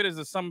only as good as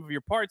the sum of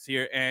your parts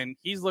here. And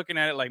he's looking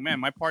at it like,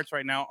 man, my parts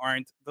right now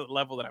aren't the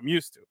level that I'm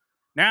used to.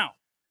 Now,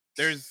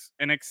 there's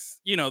an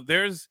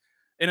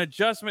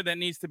adjustment that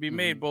needs to be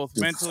made both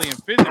mentally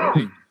and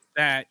physically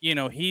that,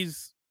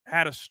 he's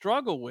had a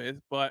struggle with.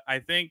 But I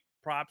think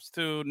props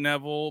to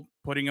Neville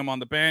putting him on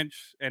the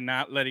bench and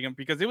not letting him,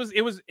 because it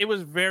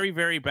was very,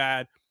 very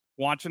bad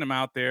watching him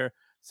out there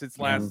since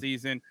last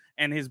season,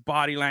 and his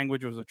body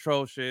language was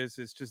atrocious.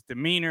 His just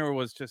demeanor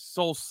was just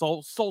soul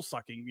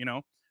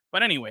sucking,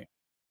 But anyway,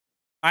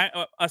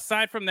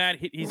 aside from that,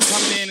 he's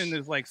coming in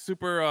this like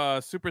super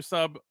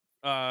sub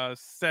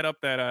setup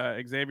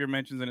that Xavier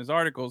mentions in his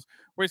articles,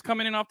 where he's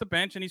coming in off the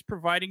bench and he's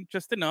providing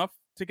just enough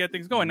to get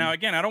things going. Now,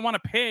 again, I don't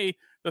want to pay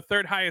the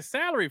third highest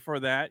salary for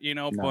that,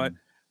 but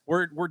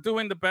we're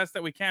doing the best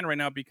that we can right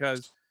now,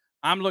 because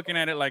I'm looking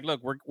at it like,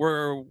 look,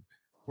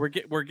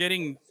 we're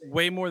getting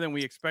way more than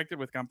we expected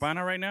with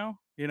Campana right now,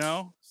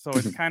 so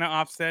it's kind of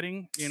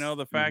offsetting,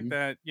 the fact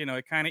that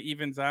it kind of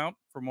evens out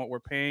from what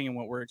we're paying and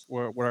what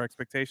our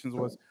expectations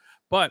was.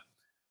 But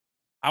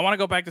I want to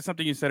go back to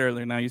something you said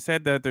earlier. Now, you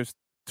said that there's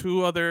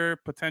two other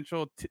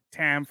potential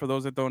TAM, for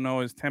those that don't know,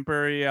 is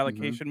temporary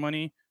allocation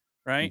money,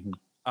 right?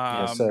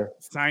 Yes, sir.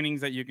 Signings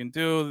that you can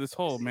do. This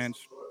whole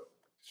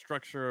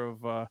structure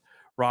of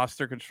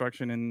roster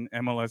construction in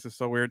MLS is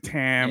so weird.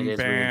 TAM,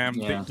 BAM,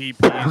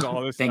 DPs,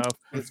 all this stuff.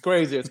 It's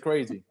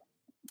crazy.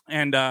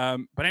 And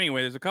but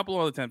anyway, there's a couple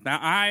of other TAMs. Now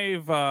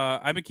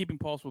I've been keeping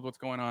pulse with what's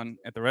going on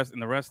in the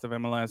rest of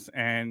MLS,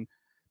 and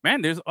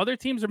man, there's other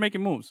teams are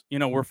making moves.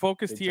 We're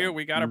focused here.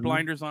 We got our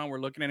blinders on. We're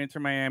looking at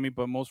Inter Miami,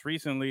 but most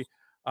recently,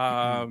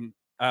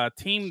 a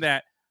team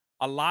that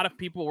a lot of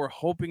people were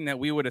hoping that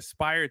we would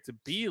aspire to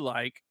be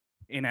like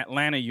in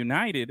Atlanta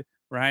United.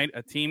 Right,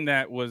 a team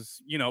that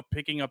was,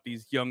 picking up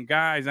these young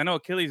guys. I know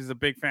Achilles is a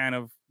big fan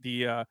of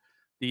the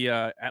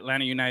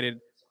Atlanta United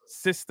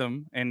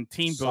system and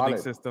team building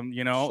system.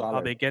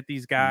 How they get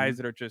these guys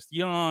that are just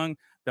young,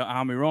 the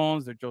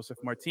Almirons, the Joseph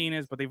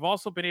Martinez, but they've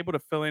also been able to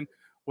fill in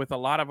with a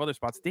lot of other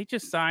spots. They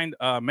just signed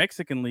a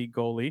Mexican League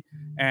goalie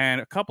and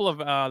a couple of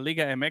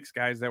Liga MX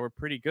guys that were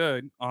pretty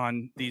good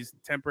on these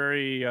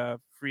temporary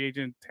free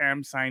agent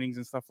TAM signings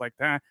and stuff like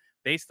that.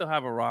 They still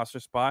have a roster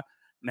spot.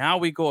 Now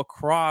we go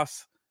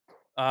across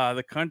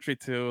the country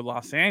to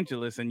Los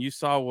Angeles, and you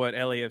saw what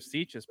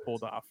LAFC just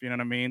pulled off. You know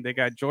what I mean? They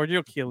got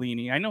Giorgio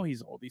Chiellini. I know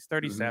he's old. He's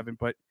 37,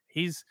 but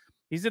he's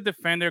a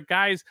defender.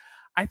 Guys,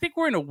 I think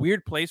we're in a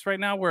weird place right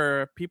now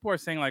where people are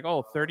saying like,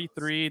 oh,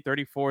 33,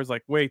 34 is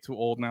like way too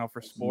old now for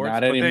sports.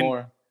 Not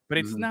anymore. But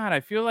it's not. I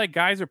feel like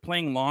guys are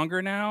playing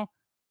longer now.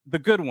 The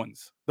good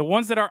ones. The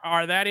ones that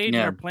are that age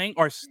and are playing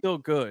are still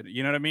good.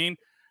 You know what I mean?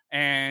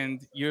 And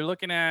you're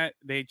looking at,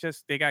 they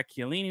got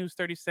Chiellini, who's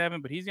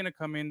 37, but he's going to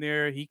come in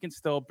there. He can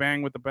still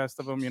bang with the best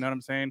of them. You know what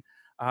I'm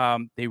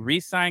saying? They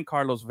re-signed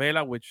Carlos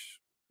Vela, which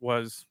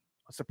was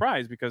a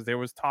surprise because there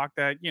was talk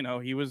that,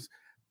 he was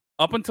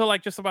up until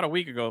like just about a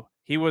week ago,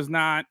 he was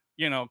not,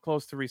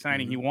 close to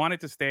re-signing. He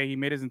wanted to stay. He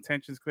made his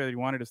intentions clear that he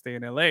wanted to stay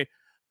in LA,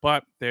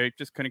 but they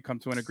just couldn't come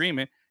to an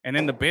agreement. And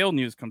then the Bale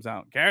news comes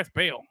out. Gareth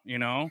Bale,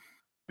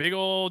 big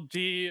old,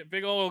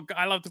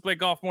 I love to play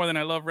golf more than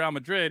I love Real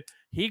Madrid.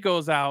 He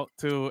goes out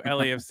to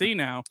LAFC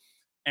now,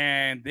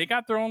 and they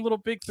got their own little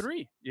big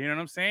three. You know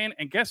what I'm saying?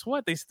 And guess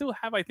what? They still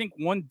have, I think,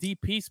 one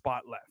DP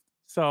spot left.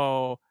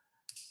 So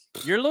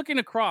you're looking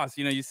across,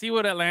 you see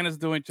what Atlanta's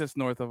doing just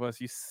north of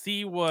us. You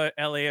see what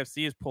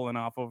LAFC is pulling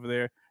off over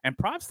there. And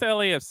props to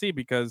LAFC,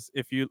 because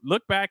if you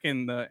look back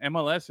in the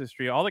MLS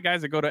history, all the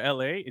guys that go to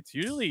LA, it's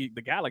usually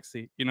the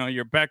Galaxy.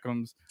 Your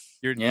Beckhams,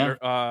 your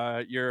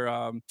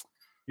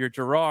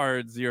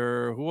Gerards,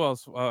 your who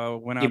else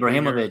went out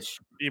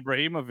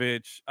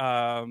Ibrahimovic.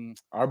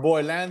 Our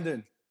boy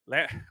Landon.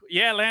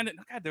 Landon.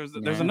 God, there's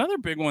another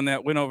big one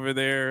that went over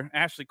there.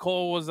 Ashley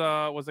Cole was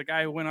a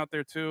guy who went out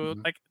there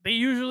too. Like, they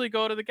usually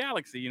go to the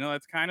Galaxy.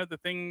 That's kind of the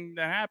thing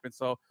that happens.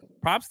 So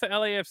props to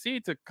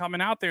LAFC to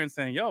coming out there and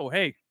saying, "Yo,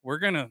 hey, we're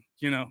gonna,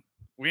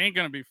 we ain't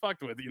gonna be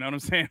fucked with." You know what I'm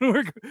saying?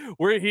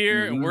 We're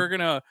here and we're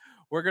gonna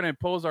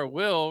impose our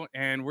will,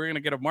 and we're gonna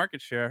get a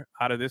market share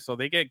out of this. So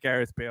they get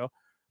Gareth Bale.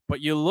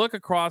 But you look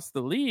across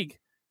the league,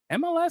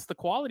 MLS, the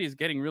quality is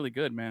getting really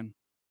good, man.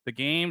 The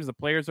games, the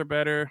players are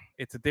better.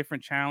 It's a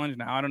different challenge.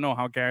 Now, I don't know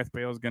how Gareth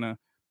Bale is going to,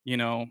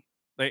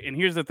 and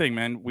here's the thing,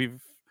 man.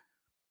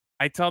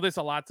 I tell this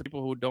a lot to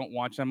people who don't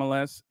watch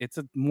MLS. It's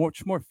a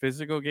much more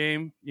physical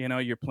game.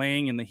 You're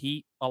playing in the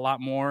heat a lot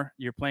more.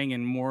 You're playing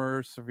in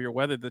more severe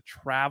weather. The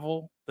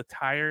travel, the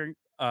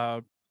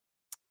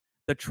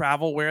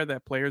travel wear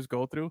that players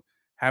go through,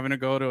 having to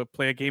go to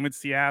play a game in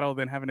Seattle,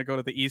 then having to go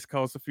to the East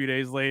Coast a few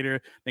days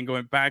later, then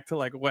going back to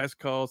like West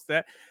Coast.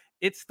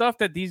 It's stuff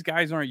that these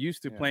guys aren't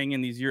used to playing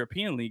in these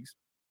European leagues.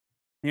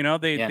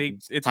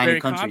 It's very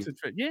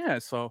concentrated. Yeah,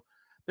 so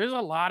there's a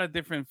lot of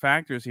different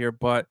factors here,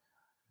 but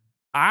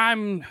I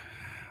don't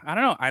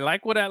know. I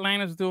like what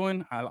Atlanta's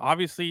doing.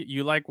 Obviously,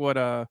 you like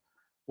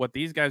what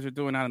these guys are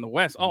doing out in the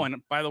West. Oh,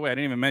 and by the way, I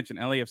didn't even mention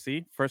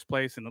LAFC, first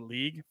place in the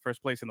league,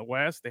 first place in the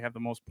West. They have the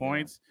most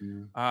points.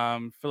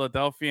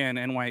 Philadelphia and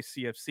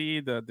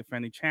NYCFC, the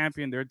defending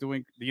champion, they're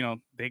doing,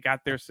 they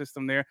got their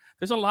system there.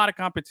 There's a lot of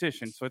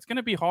competition. So it's going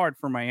to be hard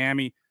for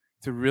Miami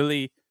to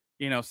really,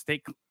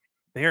 stay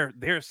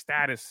their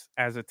status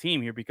as a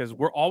team here, because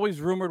we're always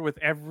rumored with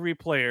every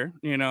player,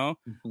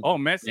 oh,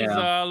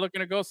 Messi's looking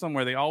to go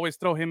somewhere. They always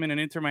throw him in an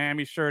Inter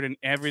Miami shirt and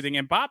everything.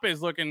 And Mbappe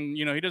is looking,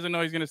 he doesn't know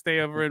he's going to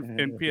stay over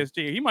in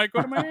PSG. He might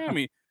go to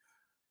Miami.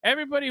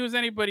 Everybody who's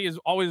anybody is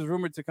always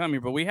rumored to come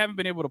here, but we haven't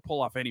been able to pull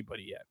off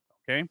anybody yet.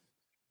 Okay.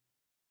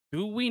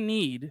 Do we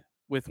need,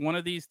 with one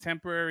of these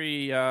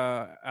temporary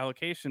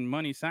allocation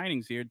money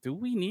signings here, do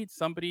we need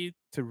somebody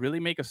to really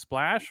make a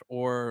splash,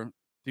 or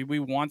do we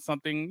want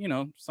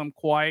something, some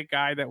quiet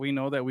guy that we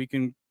know that we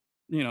can,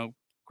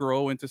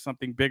 grow into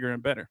something bigger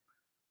and better?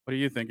 What do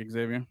you think,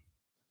 Xavier?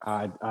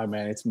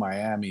 Man, it's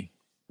Miami.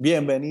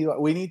 Bienvenido.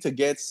 We need to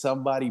get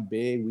somebody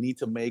big. We need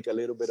to make a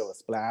little bit of a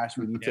splash.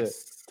 We need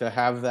to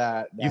have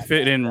that. You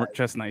fit in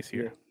just nice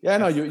here. Yeah,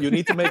 no, you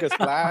need to make a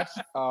splash.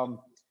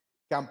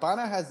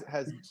 Campana has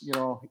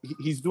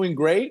he's doing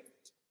great,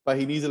 but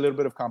he needs a little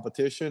bit of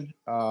competition.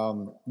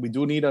 We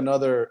do need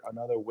another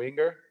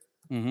winger.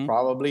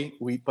 Probably,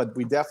 but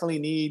we definitely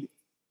need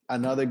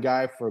another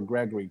guy for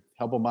Gregory.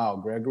 Help him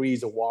out. Gregory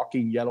is a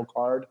walking yellow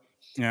card,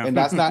 and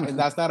that's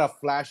not a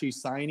flashy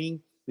signing,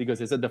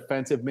 because it's a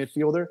defensive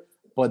midfielder.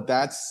 But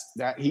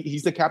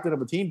he's the captain of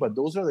the team. But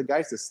those are the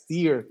guys that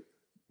steer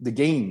the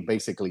game,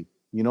 basically.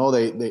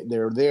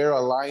 They're there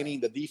aligning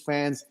the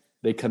defense.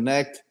 They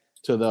connect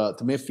to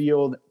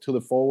midfield, to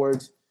the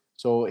forwards.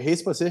 So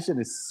his position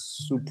is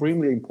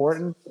supremely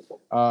important.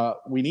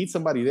 We need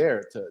somebody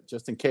there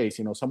just in case,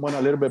 someone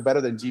a little bit better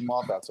than G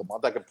Mota, so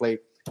Mota can play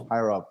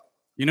higher up.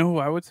 You know who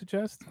I would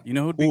suggest? You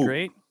know who'd be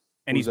great?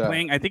 And he's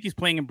playing. I think he's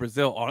playing in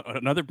Brazil.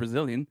 Another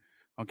Brazilian,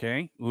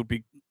 okay, who would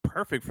be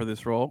perfect for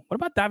this role. What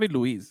about David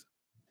Luiz?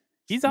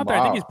 He's out there.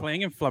 I think he's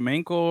playing in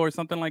Flamenco or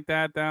something like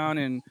that down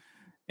in.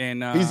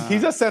 And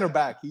he's a center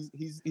back.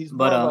 He's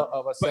more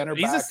of a center back.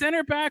 He's a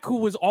center back who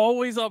was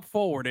always up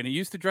forward, and it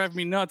used to drive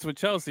me nuts with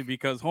Chelsea,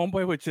 because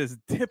homeboy would just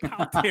dip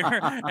out there,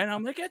 and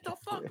I'm like, "Get the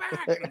fuck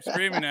back!" And I'm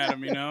screaming at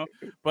him,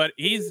 But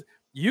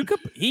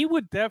he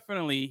would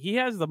definitely. He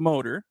has the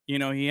motor,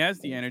 he has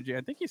the energy.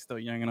 I think he's still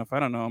young enough. I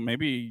don't know.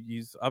 Maybe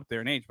he's up there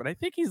in age, but I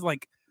think he's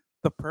like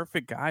the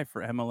perfect guy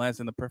for MLS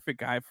and the perfect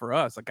guy for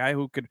us. A guy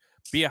who could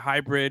be a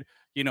hybrid,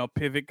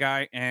 pivot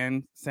guy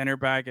and center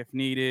back if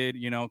needed,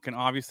 can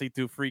obviously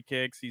do free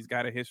kicks. He's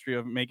got a history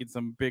of making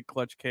some big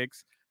clutch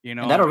kicks, And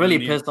that'll really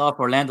piss off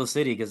Orlando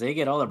City, because they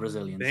get all the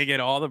Brazilians. They get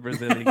all the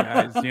Brazilian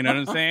guys, you know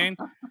what I'm saying?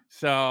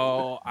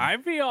 So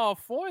I'd be all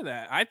for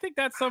that. I think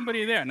that's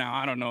somebody there. Now,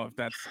 I don't know if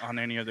that's on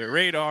any of their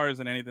radars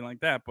and anything like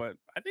that, but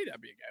I think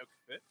that'd be a guy who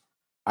could fit.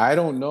 I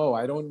don't know.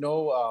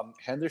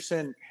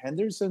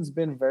 Henderson's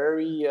been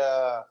very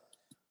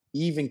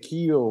even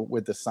keel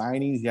with the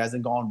signings. He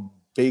hasn't gone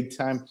big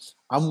time.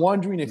 I'm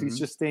wondering if he's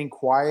just staying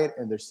quiet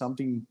and there's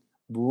something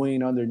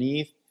brewing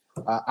underneath.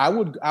 I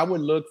would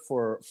look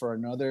for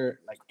another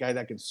guy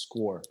that can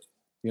score.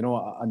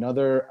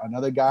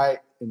 Another guy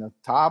in the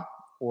top,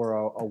 or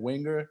a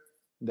winger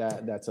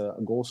that's a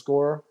goal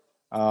scorer.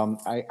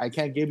 I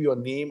can't give you a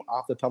name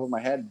off the top of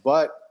my head,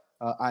 but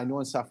I know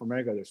in South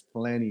America there's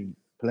plenty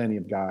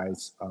of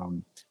guys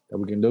that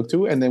we can look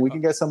to, and then we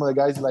can get some of the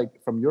guys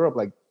from Europe,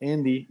 like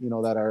Indy,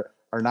 that are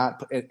are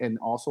not, and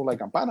also like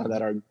Campana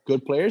that are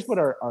good players, but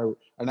are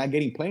not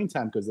getting playing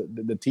time because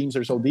the teams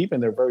are so deep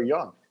and they're very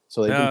young,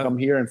 so they can come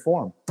here and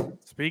form.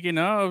 Speaking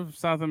of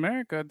South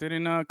America,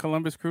 didn't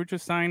Columbus Crew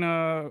just sign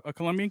a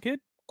Colombian kid?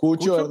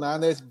 Cucho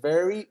Hernandez,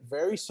 very,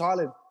 very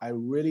solid. I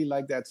really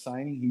like that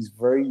signing. He's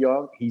very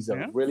young. He's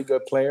a really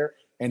good player,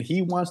 and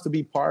he wants to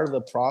be part of the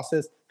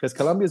process because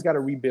Colombia's got to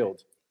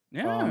rebuild.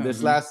 Yeah.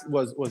 This last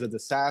was a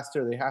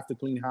disaster. They have to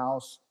clean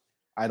house.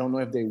 I don't know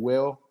if they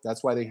will.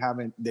 That's why they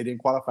didn't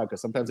qualify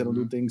because sometimes they don't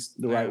do things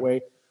the right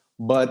way.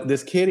 But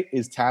this kid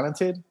is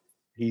talented.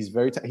 He's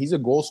he's a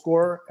goal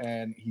scorer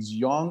and he's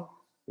young.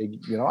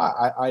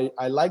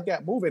 I like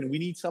that move, and we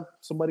need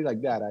somebody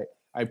like that.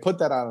 I put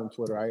that out on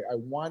Twitter. I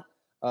want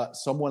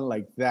someone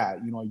like that.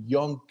 A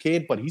young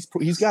kid, but he's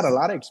got a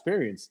lot of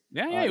experience.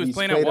 Yeah, he was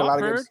playing at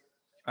Watford.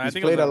 He's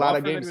played a lot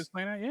of games.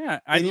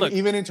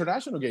 Even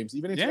international games.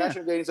 Even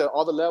international games at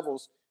all the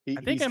levels. He's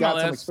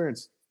got some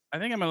experience. I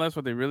think MLS,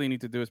 what they really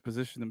need to do is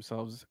position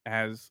themselves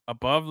as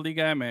above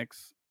Liga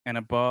MX and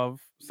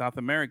above South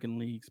American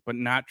leagues, but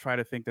not try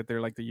to think that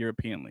they're like the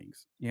European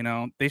leagues.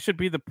 They should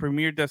be the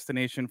premier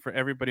destination for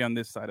everybody on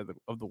this side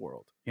of the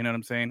world. You know what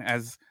I'm saying?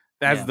 As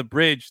the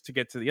bridge to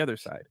get to the other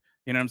side.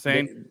 You know what I'm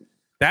saying?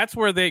 That's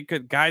where they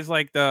could, guys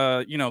like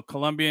the,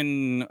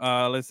 Colombian,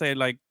 let's say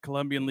like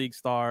Colombian league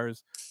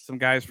stars, some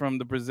guys from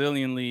the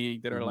Brazilian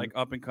league that are like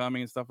up and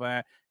coming and stuff like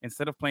that.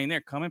 Instead of playing there,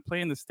 come and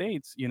play in the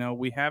States.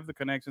 We have the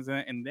connections in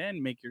it, and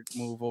then make your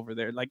move over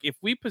there. Like if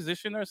we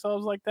position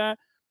ourselves like that,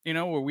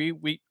 where we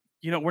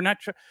we're not,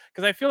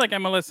 because I feel like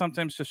MLS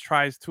sometimes just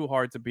tries too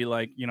hard to be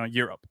like,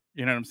 Europe.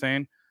 You know what I'm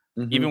saying?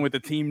 Even with the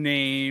team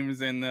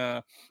names and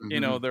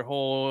their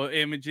whole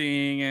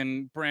imaging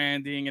and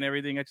branding and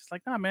everything. It's just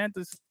like, nah, man,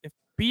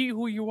 be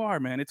who you are,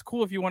 man. It's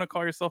cool if you want to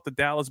call yourself the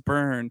Dallas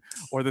Burn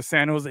or the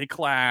San Jose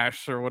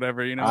Clash or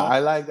whatever, I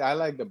like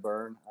the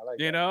Burn. I like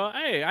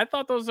hey, I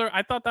thought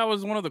that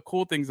was one of the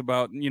cool things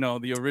about,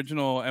 the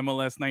original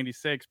MLS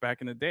 96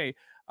 back in the day.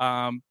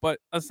 But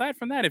aside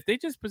from that, if they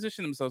just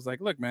position themselves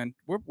like, look, man,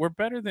 we're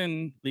better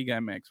than Liga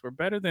MX. We're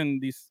better than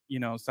these,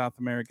 South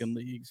American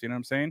leagues. You know what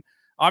I'm saying?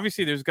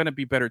 Obviously, there's going to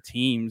be better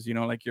teams,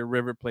 like your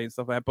River Plate and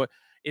stuff like that. But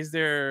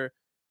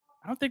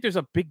I don't think there's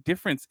a big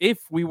difference if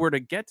we were to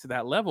get to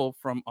that level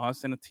from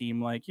us and a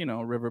team like,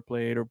 River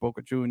Plate or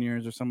Boca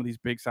Juniors or some of these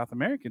big South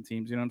American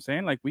teams. You know what I'm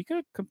saying? Like we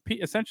could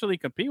essentially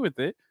compete with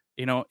it,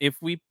 if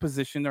we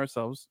positioned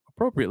ourselves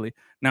appropriately.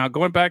 Now,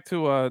 going back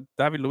to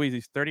David Luiz,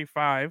 he's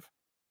 35.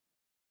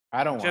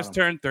 Just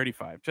turned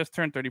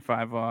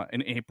 35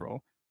 in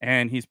April,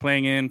 and he's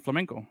playing in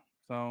Flamengo.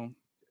 So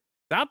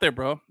it's out there,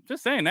 bro.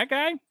 Just saying, that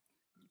guy.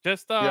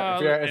 Just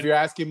if you're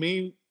asking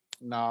me,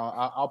 no,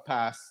 I'll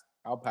pass.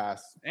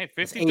 Hey,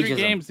 53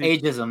 games.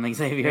 Ageism,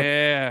 Xavier.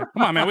 Yeah.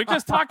 Come on, man. We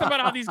just talked about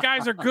how these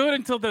guys are good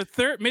until the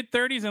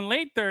mid-30s and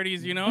late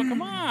 30s,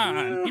 Come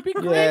on. He'd be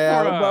great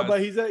for us.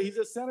 But he's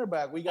a center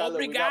back. Obrigado.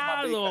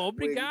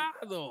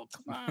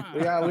 Come on.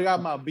 We got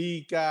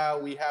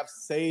Mabica. We have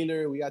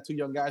Sailor. We got two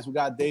young guys. We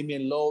got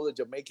Damian Lowe, the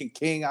Jamaican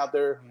King out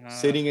there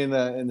sitting in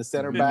the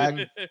center back.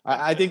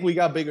 I think we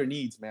got bigger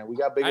needs, man. We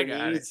got bigger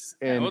needs.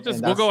 And we'll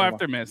go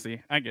after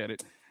Messi. I get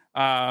it.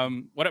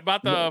 What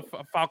about the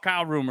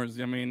Falcao rumors?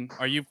 I mean,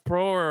 are you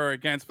pro or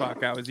against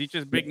Falcao? Is he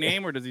just big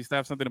name, or does he still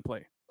have something to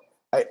play?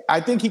 I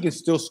think he can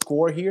still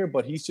score here,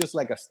 but he's just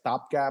like a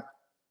stopgap.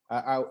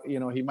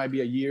 He might be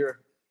a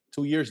year,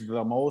 2 years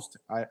the most.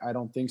 I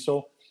don't think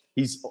so.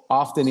 He's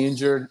often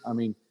injured. I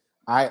mean,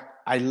 I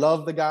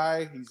love the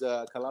guy. He's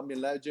a Colombian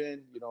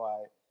legend.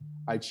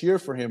 I cheer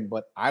for him,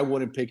 but I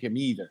wouldn't pick him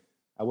either.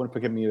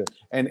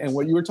 And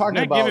what you were talking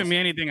about. You're not giving me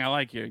anything I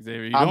like here,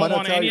 Xavier. You don't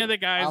want any of the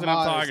guys that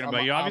I'm talking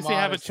about. You obviously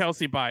have a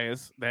Chelsea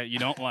bias that you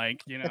don't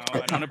like. I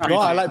don't appreciate.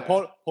 No, I like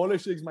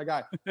Polish League's my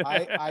guy.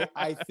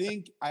 I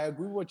think I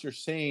agree with what you're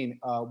saying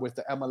with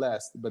the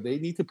MLS, but they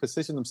need to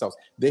position themselves.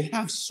 They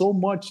have so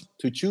much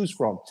to choose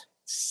from.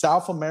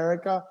 South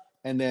America,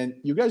 and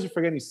then you guys are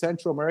forgetting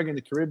Central America and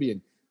the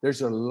Caribbean.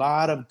 There's a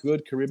lot of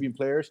good Caribbean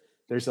players.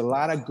 There's a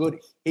lot of good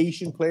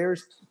Haitian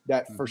players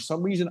that for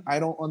some reason I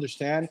don't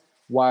understand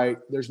why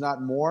there's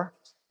not more.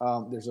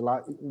 There's a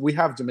lot. We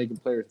have Jamaican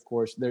players, of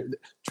course.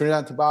 Trinidad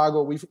and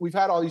Tobago. We've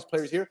had all these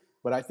players here,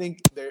 but I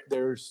think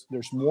there's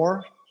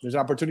more. There's an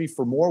opportunity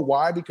for more.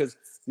 Why? Because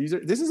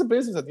this is a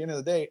business at the end of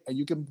the day, and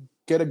you can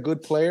get a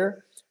good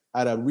player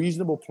at a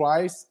reasonable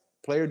price.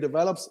 Player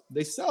develops,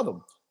 they sell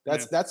them.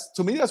 That's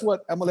to me. That's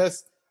what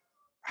MLS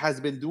has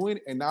been doing,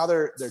 and now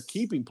they're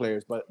keeping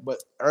players. But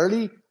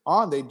early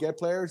on, they get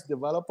players,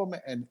 develop them,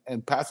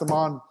 and pass them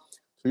on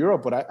to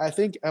Europe. But I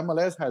think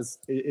MLS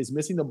is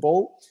missing the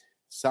boat.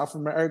 South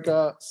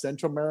America,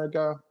 Central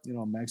America,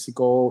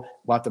 Mexico,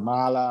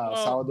 Guatemala,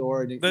 El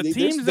Salvador. The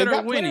teams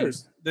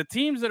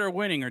that are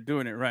winning are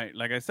doing it right.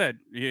 Like I said,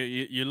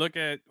 you look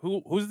at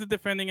who's the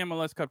defending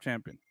MLS Cup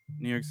champion,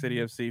 New York City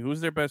FC.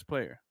 Who's their best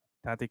player?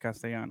 Tati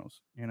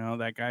Castellanos.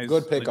 That guy's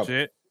good pickup.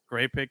 Legit.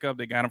 Great pickup.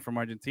 They got him from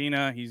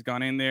Argentina. He's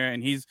gone in there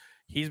and he's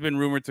he's been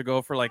rumored to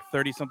go for like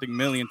 30-something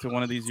million to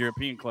one of these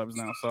European clubs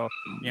now. So,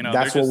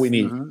 that's what we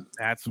need.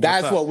 That's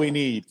what we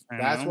need.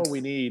 That's what we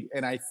need.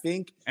 And I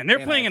think, and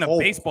they're playing in a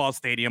baseball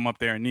stadium up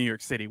there in New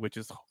York City, which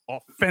is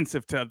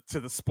offensive to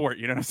the sport.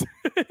 You know what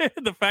I'm saying?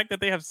 The fact that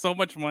they have so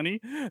much money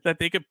that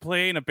they could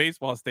play in a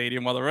baseball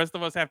stadium while the rest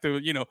of us have to,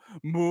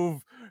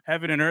 move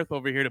heaven and earth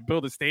over here to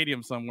build a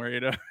stadium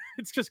somewhere.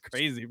 It's just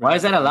crazy. Bro. Why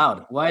is that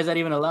allowed? Why is that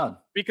even allowed?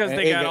 Because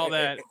they got all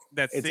that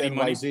it's city NYC.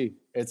 money.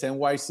 It's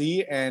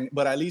NYC,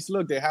 but at least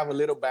look, they have a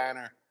little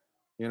banner,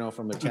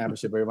 from the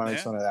championship. Everybody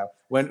saw that.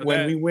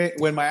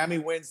 When Miami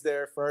wins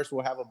there first,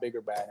 we'll have a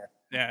bigger banner.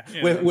 Yeah.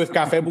 With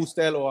Café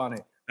Bustelo on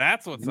it.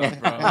 That's what's up,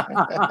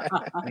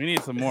 bro. We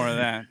need some more of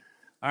that.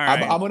 All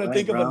right. I'm gonna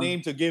think of a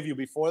name to give you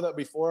before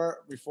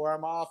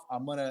I'm off.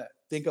 I'm gonna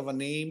think of a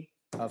name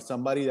of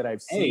somebody that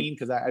I've seen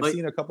because I've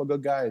seen a couple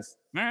good guys.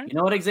 All right. You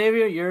know what,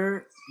 Xavier?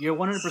 You're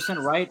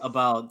 100% right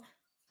about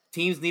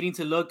teams needing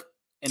to look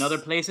in other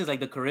places like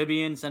the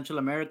Caribbean, Central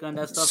America, and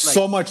that stuff. Like,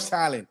 so much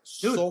talent.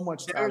 Dude, so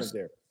much talent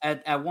there.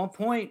 At one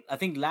point, I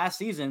think last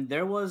season,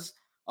 there was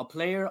a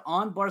player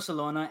on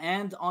Barcelona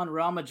and on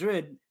Real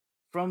Madrid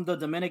from the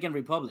Dominican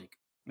Republic.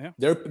 Yeah,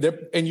 they're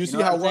and you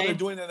see how well they're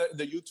doing in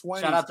the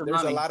U20s. Shout out to There's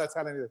Rami. a lot of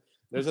talent.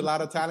 There's a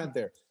lot of talent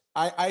there.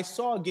 I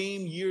saw a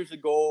game years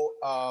ago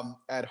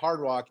at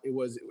Hard Rock. It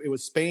was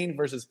Spain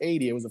versus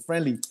Haiti. It was a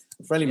friendly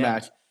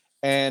match,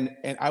 and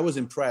I was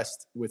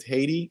impressed with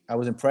Haiti. I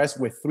was impressed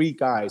with three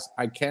guys.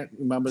 I can't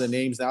remember the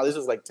names now. This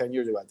was like 10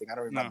 years ago. I think I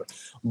don't remember.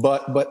 No.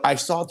 But I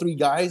saw three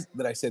guys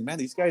that I said, man,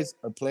 these guys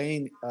are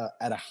playing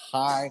at a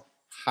high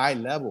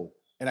level,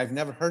 and I've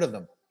never heard of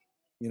them.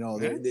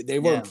 They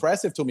were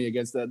impressive to me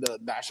against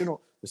the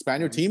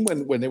Spaniard team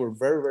when they were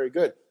very, very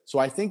good. So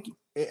I think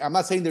I'm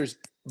not saying there's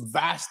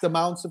vast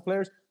amounts of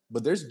players,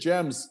 but there's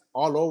gems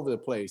all over the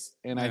place.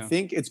 And I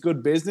think it's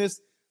good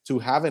business to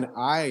have an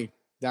eye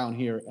down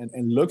here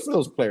and look for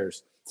those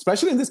players,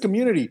 especially in this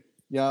community.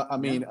 Yeah, I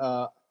mean,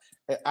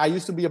 I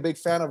used to be a big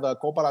fan of the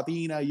Copa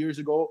Latina years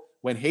ago.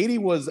 When Haiti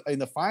was in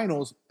the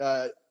finals,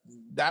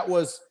 that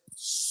was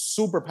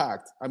super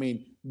packed. I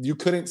mean, you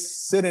couldn't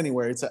sit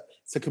anywhere. It's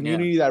a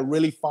community that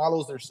really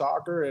follows their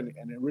soccer and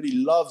it really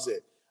loves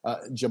it.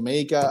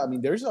 Jamaica, I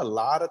mean, there's a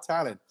lot of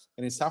talent.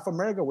 And in South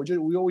America,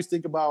 we always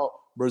think about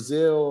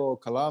Brazil,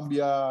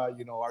 Colombia,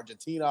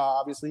 Argentina,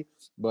 obviously.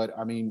 But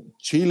I mean,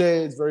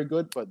 Chile is very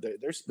good, but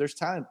there's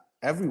talent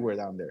everywhere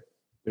down there.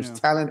 There's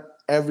talent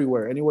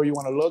everywhere. Anywhere you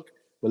want to look.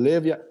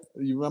 Bolivia,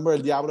 you remember El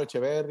Diablo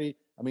Echeverri.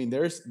 I mean,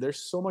 there's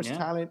so much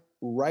talent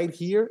right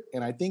here,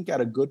 and I think at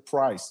a good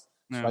price.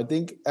 So I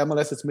think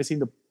MLS is missing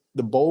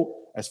the boat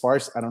as far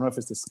as, I don't know if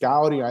it's the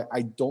scouting.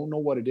 I don't know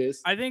what it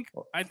is. I think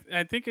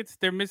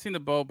they're missing the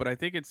boat, but I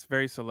think it's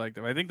very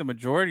selective. I think the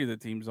majority of the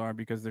teams are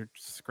because they're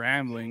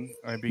scrambling,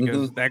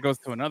 because that goes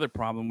to another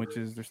problem, which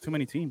is there's too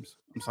many teams.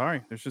 I'm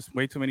sorry. There's just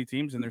way too many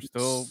teams, and there's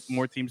still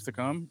more teams to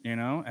come.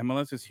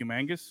 MLS is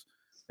humongous.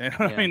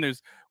 I mean,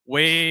 there's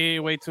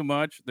way too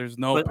much. There's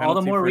no but penalty all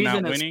the more for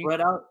reason not to winning.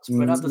 spread out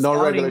the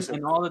scouting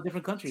in all the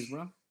different countries,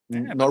 bro.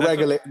 Yeah, no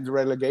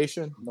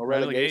relegation. No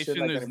relegation.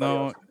 There's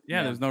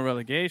there's no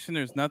relegation.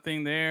 There's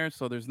nothing there.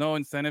 So there's no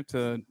incentive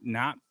to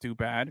not do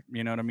bad.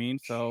 You know what I mean?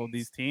 So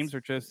these teams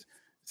are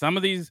some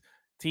of these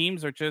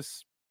teams are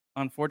just,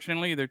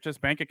 unfortunately, they're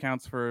just bank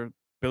accounts for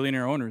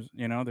billionaire owners.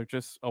 They're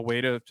just a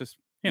way to just,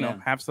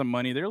 have some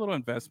money. They're little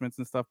investments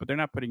and stuff, but they're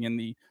not putting in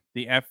the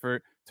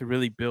effort to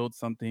really build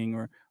something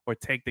or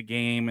take the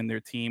game and their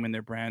team and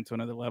their brand to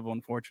another level,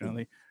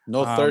 unfortunately.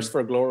 No thirst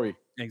for glory.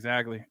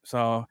 Exactly.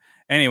 So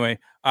anyway,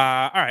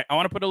 all right. I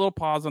want to put a little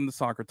pause on the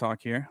soccer talk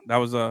here. That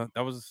was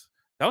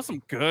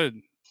some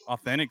good,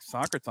 authentic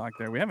soccer talk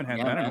there. We haven't had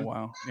that in a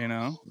while.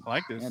 I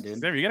like this.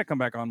 Xavier, you got to come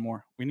back on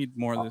more. We need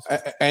more of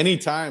this.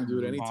 Anytime,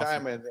 dude.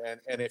 Anytime. Awesome.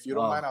 And if you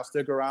don't mind, I'll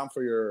stick around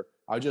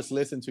I'll just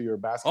listen to your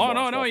basketball.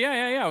 Oh no,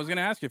 yeah. I was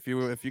gonna ask you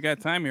if you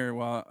got time here.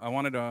 Well, I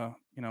wanted to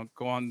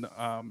go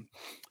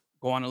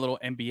on a little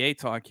NBA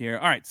talk here.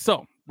 All right.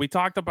 So we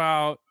talked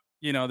about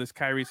this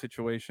Kyrie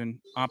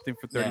situation, opting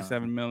for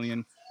 $37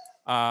 million.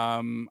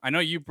 I know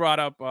you brought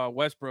up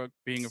Westbrook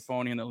being a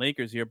phony in the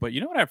Lakers here, but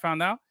you know what I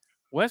found out?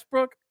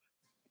 Westbrook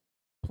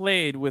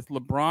played with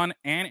LeBron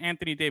and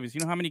Anthony Davis. You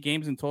know how many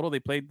games in total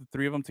they played, the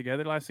three of them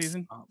together last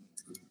season?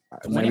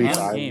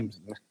 21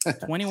 games.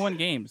 21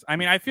 games. I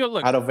mean, I feel,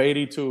 look, out of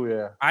 82,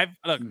 yeah.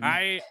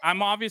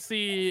 I'm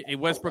obviously a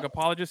Westbrook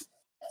apologist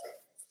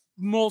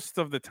most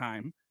of the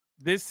time.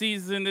 This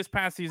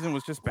past season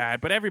was just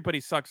bad, but everybody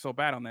sucks so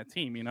bad on that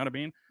team. You know what I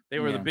mean? They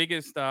were the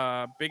biggest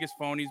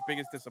phonies,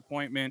 biggest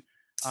disappointment.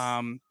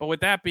 But with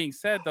that being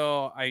said,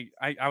 though,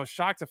 I was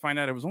shocked to find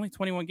out it was only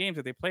 21 games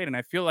that they played. And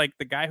I feel like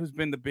the guy who's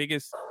been the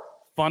biggest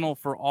funnel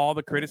for all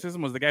the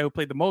criticism was the guy who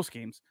played the most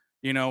games,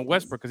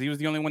 Westbrook, because he was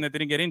the only one that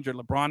didn't get injured.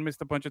 LeBron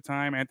missed a bunch of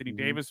time. Anthony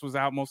Davis was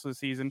out most of the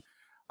season.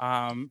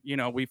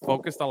 We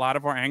focused a lot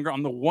of our anger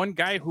on the one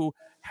guy who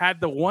had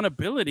the one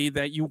ability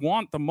that you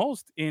want the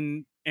most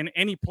in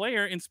any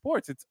player in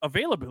sports. It's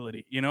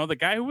availability. The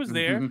guy who was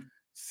there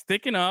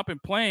sticking up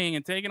and playing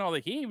and taking all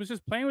the heat. He was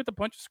just playing with a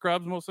bunch of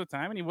scrubs most of the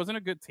time, and he wasn't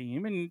a good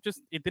team, and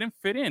just it didn't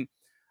fit in.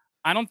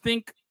 I don't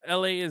think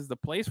LA is the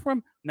place for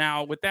him.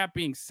 Now, with that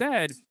being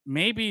said,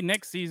 maybe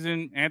next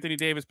season Anthony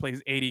Davis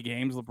plays 80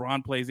 games,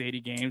 LeBron plays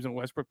 80 games, and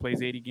Westbrook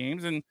plays 80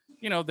 games, and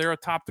they're a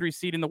top 3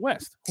 seed in the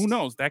West. Who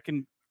knows? That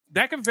can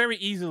very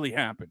easily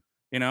happen,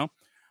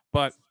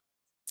 But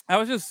I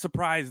was just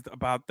surprised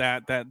about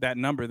that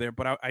number there.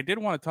 But I did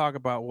want to talk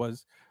about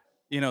was,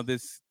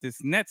 this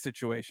Nets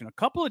situation a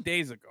couple of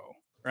days ago,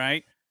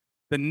 right?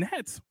 The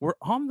Nets were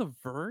on the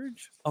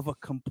verge of a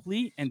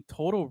complete and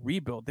total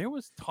rebuild. There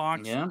was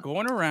talks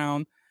going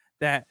around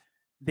that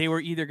they were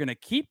either going to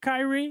keep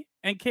Kyrie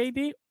and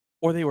KD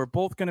or they were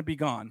both going to be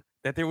gone,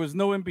 that there was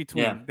no in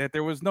between, that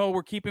there was no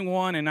we're keeping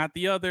one and not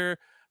the other,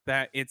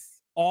 that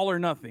it's all or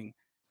nothing.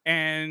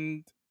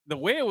 And the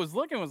way it was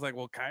looking was like,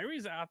 well,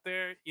 Kyrie's out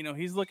there,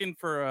 he's looking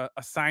for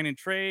a sign and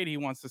trade. He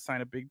wants to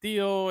sign a big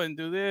deal and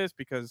do this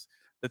because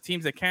the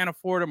teams that can't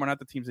afford him are not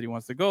the teams that he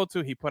wants to go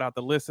to. He put out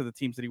the list of the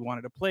teams that he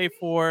wanted to play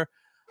for,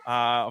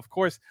 of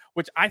course,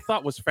 which I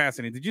thought was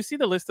fascinating. Did you see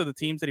the list of the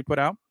teams that he put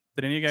out?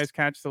 Did any of you guys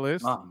catch the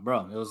list? Oh,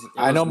 bro, it was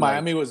I know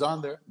Miami was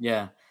on there.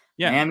 Yeah.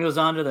 Miami was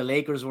on there. The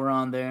Lakers were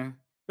on there.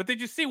 But did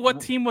you see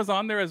what team was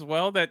on there as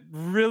well that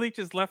really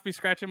just left me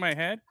scratching my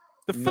head?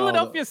 The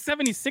Philadelphia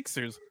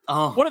 76ers.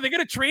 Oh. What, are they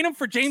going to trade him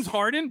for James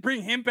Harden,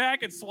 bring him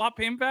back and swap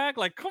him back?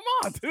 Like, come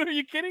on, dude. Are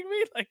you kidding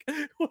me? Like,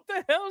 what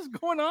the hell is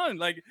going on?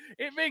 Like,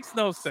 it makes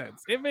no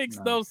sense. It makes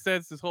no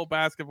sense, this whole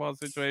basketball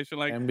situation.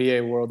 Like,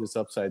 NBA world is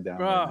upside down.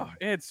 Bro,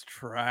 it's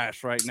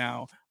trash right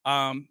now.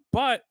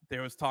 But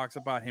there was talks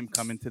about him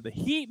coming to the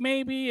Heat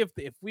maybe,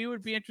 if we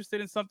would be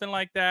interested in something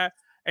like that.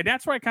 And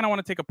that's where I kind of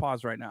want to take a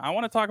pause right now. I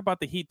want to talk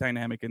about the Heat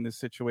dynamic in this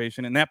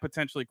situation and that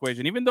potential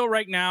equation. Even though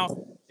right now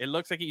it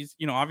looks like he's,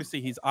 obviously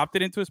he's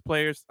opted into his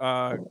players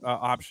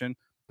option,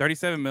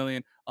 $37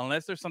 million,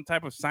 unless there's some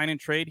type of sign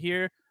and trade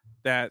here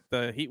that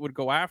the Heat would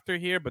go after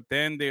here, but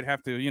then they'd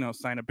have to,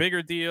 sign a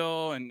bigger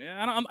deal. And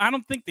I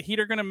don't think the Heat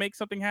are going to make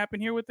something happen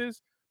here with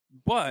this.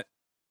 But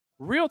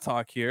real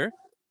talk here,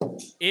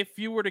 if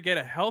you were to get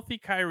a healthy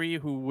Kyrie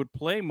who would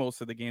play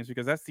most of the games,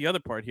 because that's the other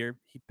part here,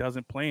 he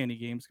doesn't play any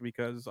games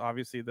because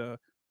obviously the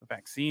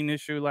vaccine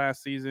issue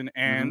last season,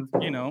 and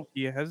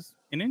he has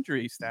an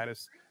injury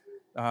status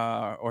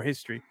or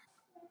history.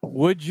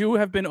 Would you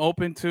have been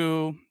open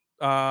to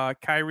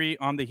Kyrie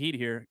on the Heat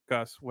here,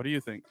 Gus? What do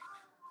you think?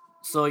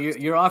 So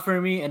you're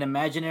offering me an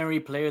imaginary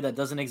player that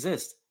doesn't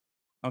exist.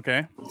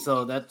 Okay.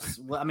 So that's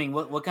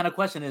what kind of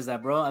question is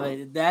that,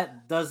 bro?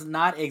 That does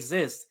not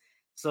exist.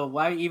 So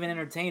why even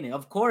entertain it?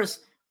 Of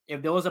course,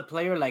 if there was a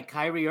player like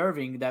Kyrie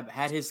Irving that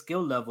had his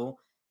skill level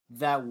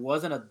that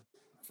wasn't a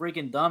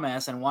freaking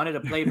dumbass and wanted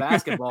to play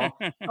basketball,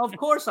 of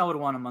course I would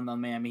want him on the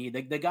Miami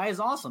Heat. The guy is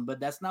awesome,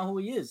 but that's not who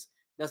he is.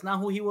 That's not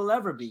who he will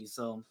ever be.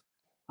 So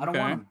I don't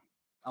want him.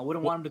 I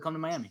wouldn't want him to come to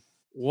Miami.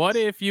 What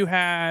if you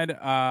had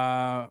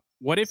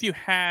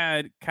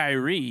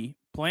Kyrie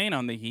playing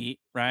on the Heat,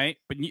 right?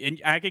 But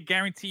I could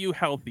guarantee you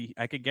healthy.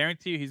 I could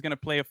guarantee you he's going to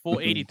play a full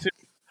 82,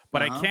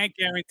 but I can't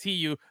guarantee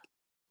you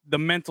the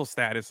mental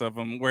status of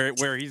him,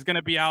 where he's going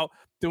to be out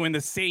doing the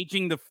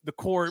saging the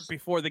court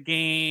before the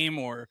game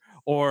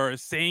or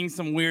saying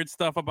some weird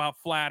stuff about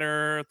flat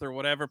earth or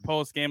whatever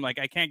post game. Like,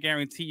 I can't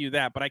guarantee you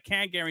that, but I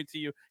can guarantee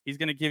you he's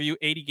going to give you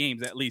 80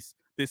 games at least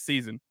this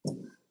season.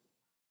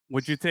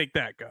 Would you take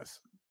that, Gus?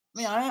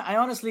 I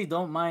honestly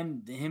don't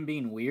mind him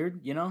being weird,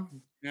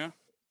 Yeah.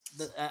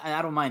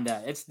 I don't mind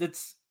that.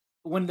 It's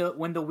when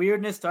the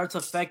weirdness starts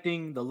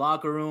affecting the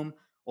locker room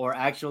or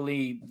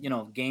actually,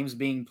 games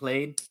being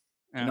played.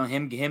 Yeah.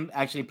 Him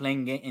actually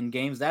playing in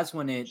games, that's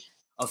when it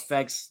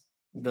affects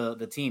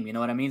the team. You know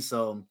what I mean?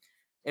 So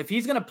if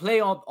he's going to play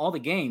all the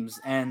games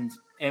and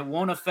it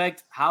won't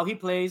affect how he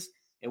plays,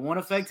 it won't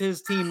affect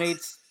his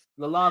teammates,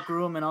 the locker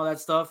room and all that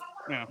stuff,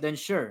 then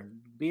sure,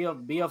 be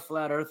a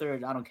flat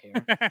earther. I don't care.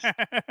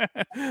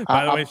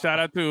 By the way, shout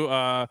out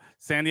to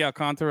Sandy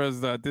Alcantara's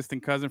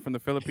distant cousin from the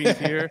Philippines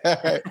here.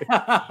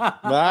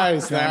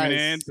 Nice.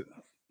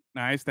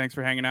 Nice. Thanks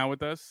for hanging out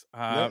with us.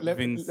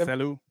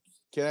 Vincelu.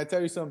 Can I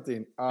tell you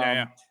something?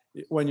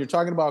 When you're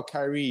talking about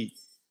Kyrie,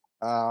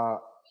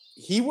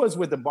 he was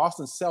with the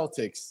Boston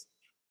Celtics,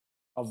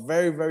 a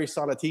very, very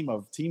solid team,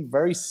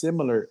 very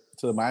similar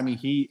to the Miami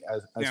Heat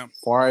as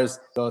far as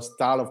the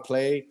style of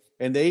play.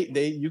 And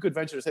they you could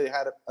venture to say they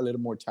had a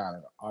little more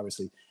talent,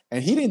 obviously.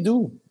 And he didn't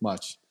do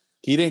much.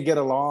 He didn't get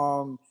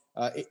along.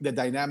 The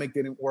dynamic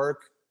didn't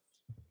work.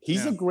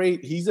 He's a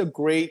great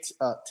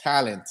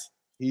talent.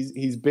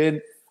 He's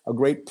been a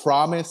great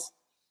promise.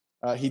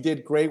 He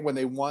did great when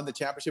they won the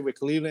championship with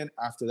Cleveland.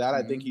 After that,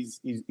 I think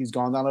he's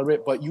gone down a little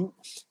bit. But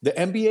the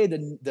NBA,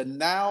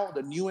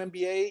 the new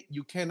NBA,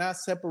 you cannot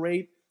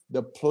separate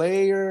the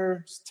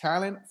player's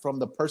talent from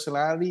the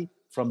personality,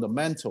 from the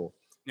mental.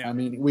 Yeah. I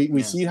mean,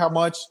 we see how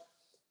much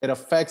it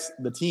affects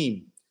the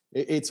team.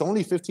 It's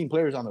only 15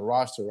 players on the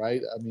roster,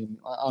 right? I mean,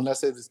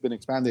 unless it's been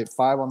expanded,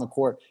 5 on the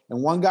court,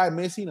 and one guy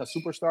missing, a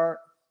superstar,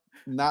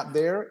 not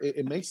there.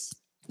 It makes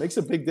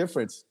a big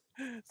difference.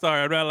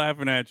 Sorry, I'm not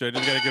laughing at you. I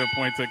just got to give a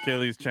point to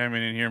Achilles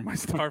chiming in here. My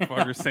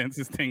Starfogger sense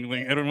is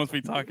tingling. Everyone must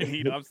be talking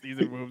Heat off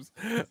season moves.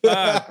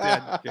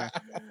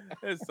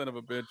 This son of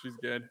a bitch, he's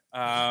good.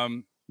 I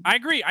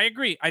agree.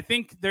 I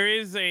think there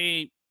is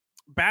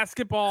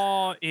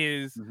basketball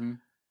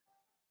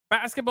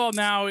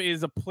now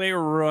is a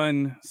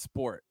player-run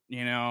sport.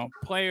 You know,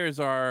 players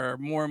are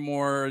more and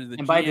more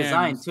and by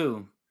design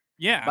too.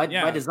 Yeah,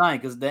 by design,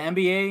 because the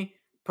NBA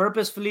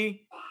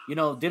purposefully,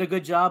 did a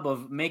good job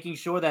of making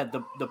sure that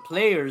the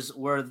players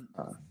were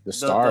the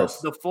stars,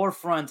 the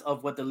forefront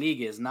of what the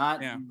league is, not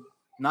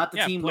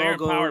the team player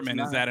logo.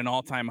 Empowerment is at an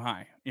all-time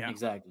high. Yeah,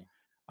 exactly.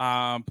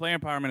 Player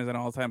empowerment is at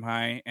an all-time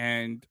high,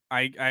 and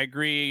I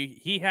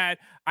agree.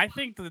 I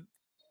think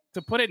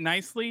to put it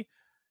nicely,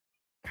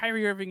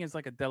 Kyrie Irving is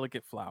like a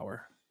delicate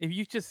flower. If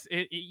you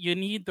you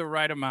need the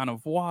right amount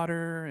of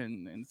water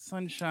and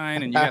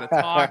sunshine, and you got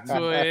to talk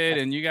to it,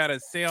 and you got to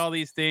say all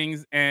these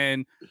things.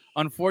 And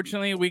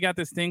unfortunately, we got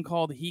this thing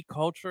called heat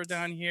culture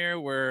down here,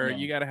 where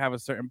you got to have a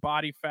certain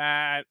body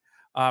fat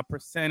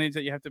percentage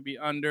that you have to be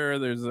under.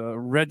 There's a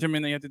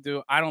regimen that you have to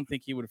do. I don't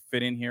think he would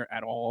fit in here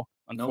at all,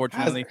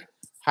 unfortunately.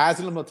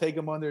 Haslam will take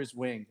him under his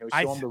wing. He'll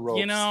show him the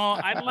ropes.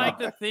 I'd like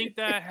to think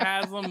that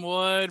Haslam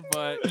would,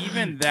 but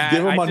even that,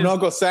 give him a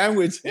knuckle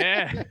sandwich.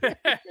 Yeah,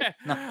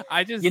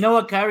 you know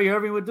what Kyrie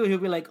Irving would do? He'll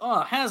be like, "Oh,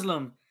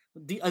 Haslam,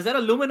 is that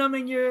aluminum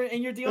in your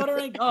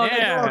deodorant? Oh,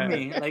 yeah. Let go of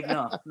me." Like,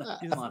 no,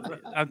 come on.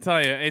 I'll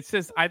tell you,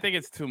 I think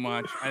it's too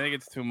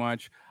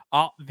much.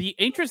 The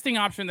interesting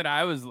option that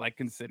I was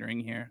considering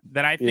here,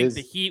 that I think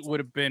the Heat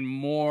would have been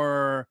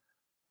more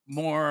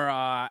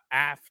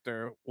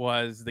after,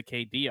 was the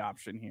KD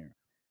option here.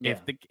 Yeah.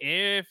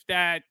 If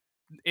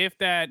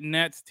that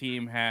Nets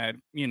team had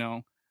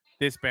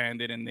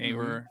disbanded and they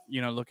were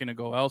looking to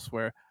go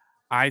elsewhere,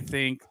 I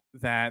think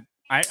that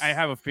I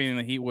have a feeling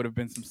that he would have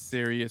been some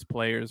serious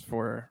players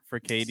for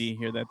KD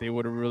here, that they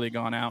would have really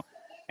gone out.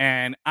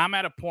 And I'm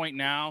at a point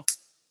now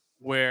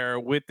where,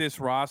 with this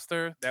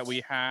roster that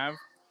we have,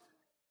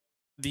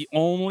 the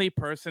only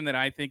person that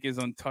I think is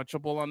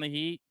untouchable on the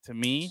Heat, to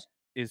me,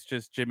 is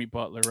just Jimmy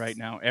Butler right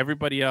now.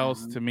 Everybody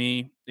else, to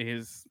me,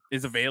 is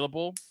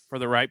available for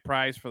the right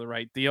price, for the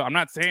right deal. I'm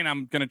not saying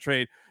I'm going to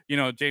trade,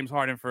 James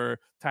Harden for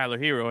Tyler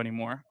Hero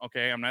anymore.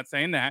 Okay, I'm not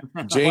saying that.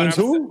 James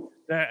who?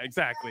 Yeah,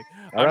 exactly.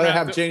 I'd rather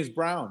have James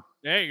Brown.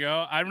 There you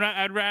go. I'd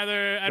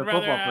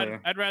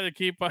rather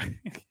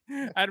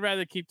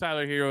keep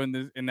Tyler Hero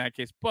in that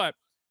case. But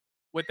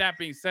with that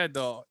being said,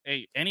 though,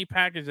 any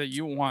package that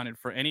you wanted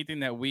for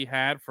anything that we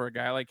had for a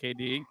guy like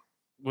KD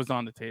was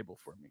on the table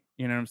for me.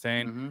 You know what I'm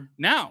saying? Mm-hmm.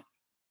 Now,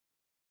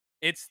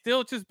 it's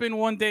still just been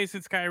one day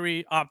since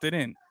Kyrie opted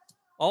in.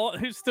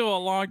 It's still a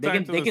long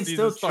time. They can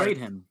still trade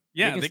him.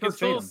 Yeah, they can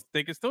still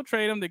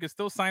trade him. They can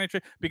still sign a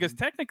trade, because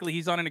technically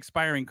he's on an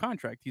expiring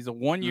contract. He's a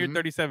 1 year,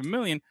 $37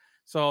 million.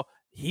 So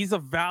he's a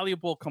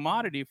valuable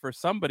commodity for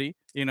somebody.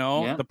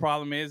 The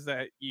problem is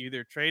that you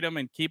either trade him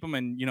and keep him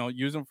and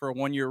use him for a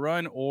 1 year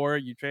run, or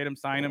you trade him,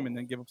 sign him, and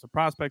then give him some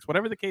prospects.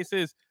 Whatever the case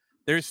is,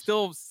 there's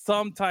still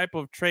some type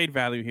of trade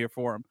value here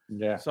for him.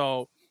 Yeah.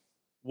 So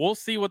we'll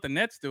see what the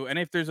Nets do. And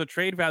if there's a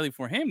trade value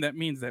for him, that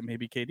means that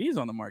maybe KD's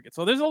on the market.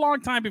 So there's a long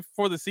time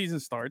before the season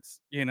starts,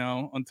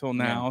 until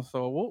now. Yeah.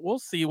 So we'll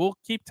see. We'll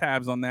keep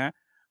tabs on that.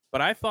 But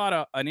I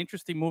thought an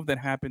interesting move that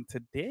happened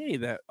today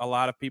that a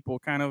lot of people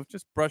kind of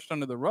just brushed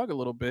under the rug a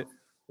little bit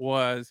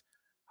was,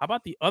 how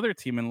about the other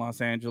team in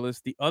Los Angeles,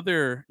 the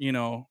other,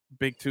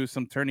 big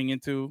twosome turning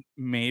into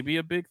maybe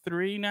a big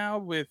three now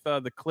with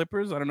the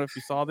Clippers? I don't know if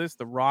you saw this.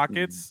 The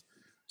Rockets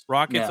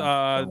did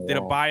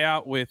a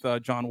buyout with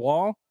John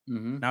Wall.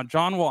 Mm-hmm. Now,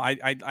 John Wall,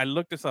 I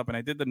looked this up and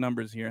I did the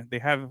numbers here. They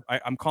have,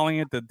 I'm calling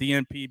it the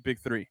DNP Big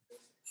Three.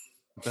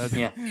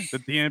 The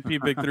DNP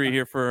Big Three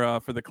here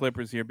for the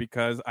Clippers here,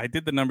 because I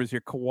did the numbers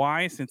here.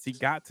 Kawhi, since he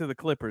got to the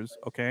Clippers,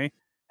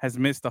 has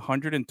missed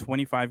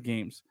 125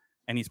 games.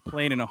 And he's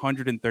played in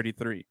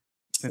 133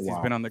 since he's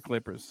been on the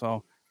Clippers.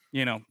 So,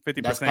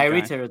 50%. That's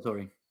Kyrie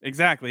territory.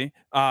 Exactly.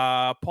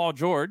 Paul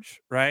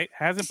George, right,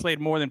 hasn't played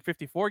more than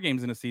 54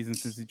 games in a season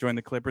since he joined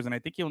the Clippers. And I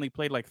think he only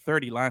played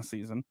 30 last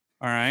season.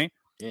 All right.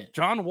 Yeah.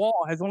 John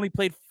Wall has only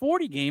played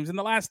 40 games in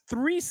the last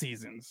 3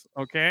 seasons.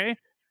 Okay.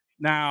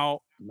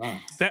 Now,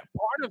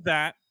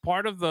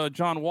 part of the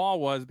John Wall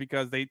was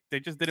because they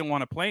just didn't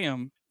want to play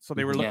him. So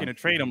they were looking to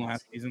trade him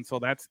last season. So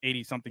that's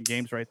 80 something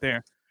games right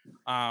there.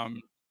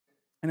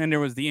 And then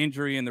there was the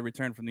injury and the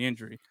return from the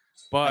injury.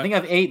 But I think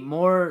I've ate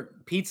more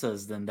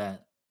pizzas than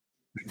that.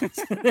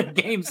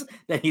 Games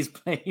that he's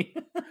playing.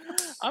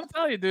 I'm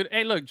telling you, dude.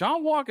 Hey, look,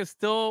 John Wall is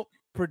still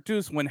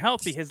produced when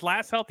healthy. His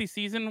last healthy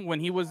season, when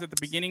he was at the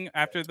beginning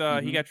after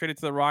he got traded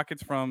to the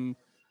Rockets from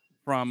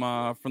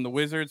the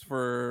Wizards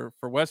for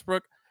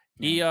Westbrook,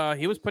 he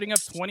was putting up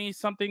 20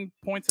 something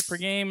points per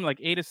game,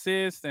 8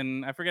 assists,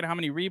 and I forget how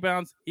many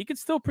rebounds. He could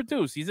still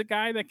produce. He's a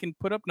guy that can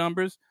put up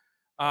numbers.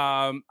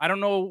 I don't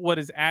know what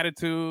his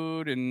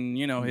attitude and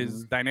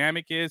his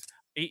dynamic is.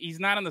 He's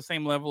not on the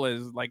same level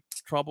as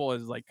trouble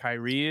as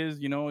Kyrie is,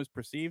 is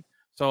perceived.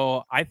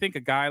 So I think a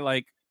guy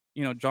like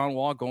John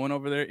Wall going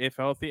over there, if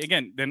healthy,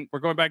 again, then we're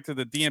going back to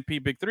the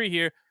DNP Big Three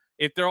here.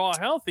 If they're all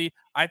healthy,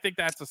 I think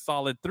that's a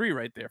solid 3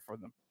 right there for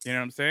them. You know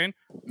what I'm saying?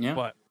 Yeah.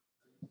 But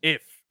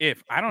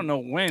if I don't know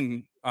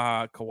when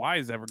Kawhi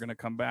is ever going to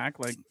come back.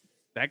 Like,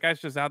 that guy's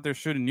just out there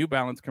shooting New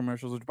Balance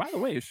commercials, which, by the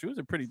way, his shoes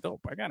are pretty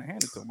dope. I got to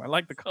hand it to him. I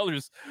like the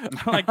colors.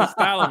 I like the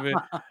style of it.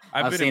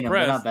 I've been seen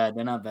impressed. Them.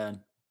 They're not bad.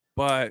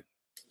 But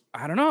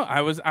I don't know.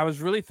 I was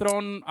really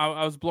thrown.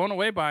 I was blown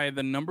away by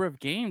the number of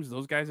games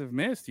those guys have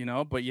missed,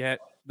 but yet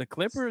the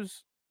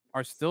Clippers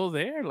are still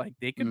there. Like,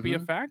 they could be a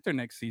factor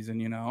next season,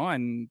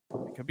 and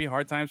it could be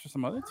hard times for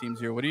some other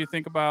teams here. What do you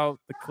think about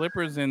the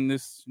Clippers and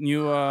this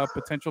new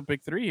potential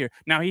big three here?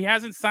 Now, he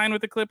hasn't signed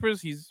with the Clippers.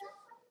 He's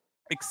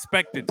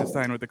expected to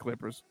sign with the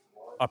Clippers.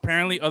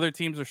 Apparently, other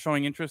teams are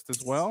showing interest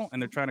as well,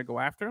 and they're trying to go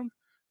after him,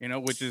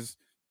 which is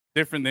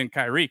different than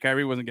Kyrie.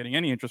 Kyrie wasn't getting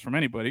any interest from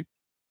anybody,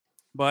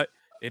 but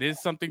it is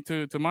something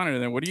to monitor.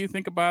 Then, what do you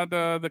think about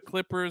the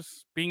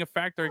Clippers being a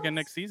factor again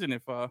next season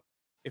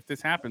if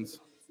this happens?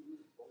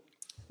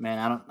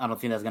 Man, I don't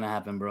think that's gonna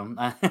happen, bro.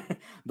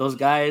 Those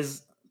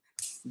guys,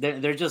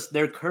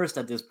 they're cursed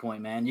at this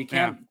point, man. You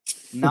can't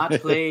not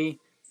play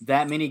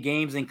that many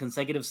games in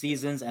consecutive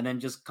seasons and then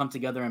just come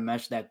together and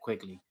mesh that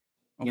quickly.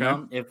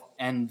 Okay.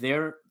 And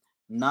they're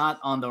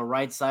not on the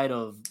right side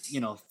of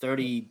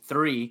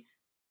 33,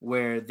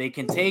 where they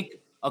can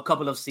take a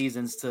couple of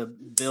seasons to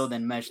build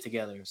and mesh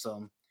together.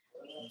 So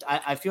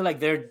I feel like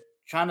they're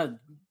trying to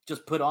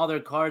just put all their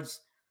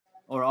cards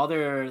or all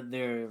their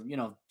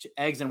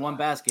eggs in one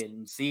basket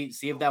and see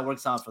if that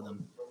works out for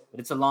them. But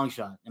it's a long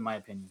shot, in my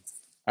opinion.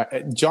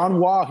 John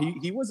Wall,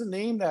 he was a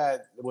name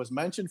that was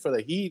mentioned for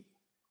the Heat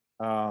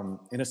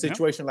in a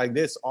situation like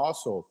this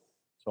also.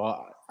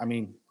 So, I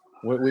mean,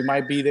 we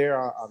might be there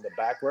on the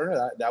back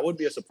burner. That would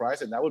be a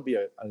surprise, and that would be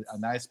a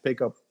nice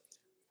pickup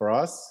for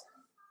us.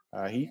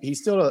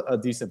 He's still a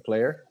decent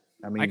player.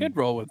 I mean, I could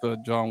roll with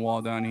John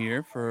Wall down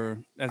here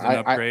as an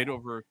upgrade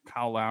over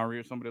Kyle Lowry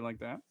or somebody like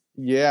that.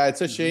 Yeah,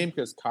 it's a shame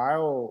because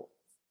Kyle,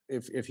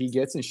 if he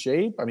gets in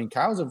shape, I mean,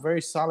 Kyle's a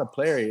very solid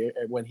player.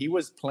 When he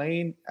was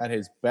playing at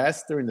his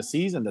best during the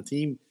season, the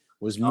team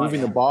was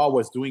moving the ball,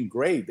 was doing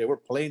great. They were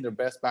playing their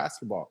best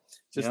basketball.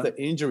 Just the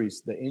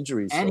injuries.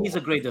 And he's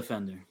a great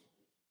defender.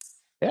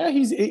 Yeah,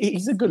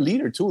 he's a good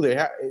leader too. They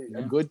have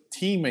a good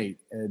teammate.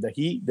 The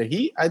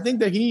Heat. I think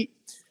the Heat.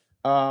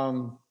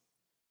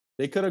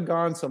 They could have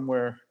gone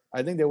somewhere.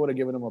 I think they would have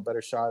given him a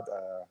better shot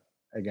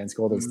against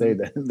Golden State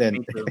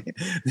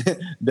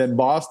than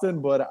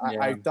Boston. But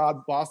I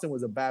thought Boston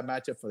was a bad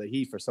matchup for the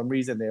Heat. For some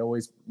reason, they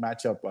always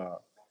match up.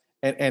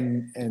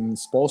 And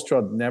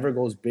Spoelstra never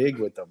goes big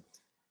with them.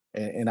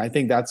 And I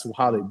think that's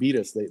how they beat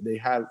us. They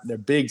have their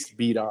bigs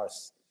beat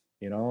us.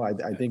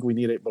 I think we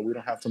need it, but we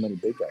don't have so many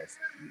big guys.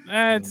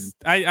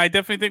 I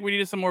definitely think we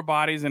needed some more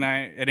bodies, and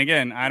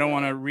again, I don't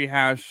want to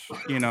rehash,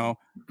 an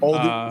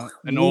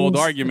old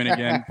argument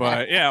again,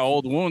 but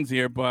old wounds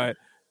here. But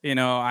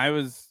I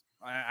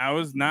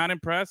was not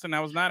impressed, and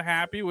I was not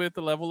happy with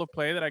the level of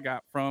play that I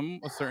got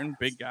from a certain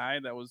big guy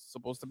that was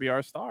supposed to be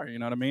our star. You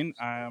know what I mean?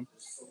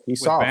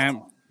 He's soft.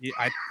 Bam,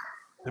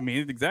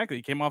 exactly.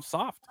 He came off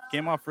soft. He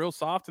came off real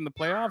soft in the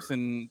playoffs,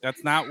 and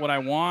that's not what I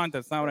want.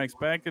 That's not what I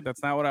expected.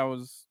 That's not what I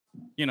was.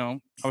 I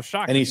was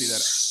shocked. And to he's see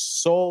that.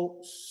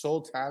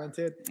 so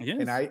talented. Yes.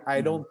 And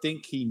I don't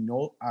think he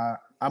knows.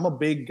 I'm a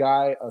big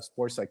guy of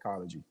sports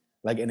psychology,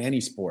 like in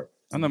any sport.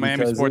 I'm the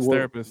Miami sports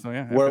therapist, so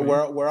yeah.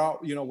 We're all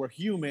we're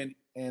human,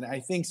 and I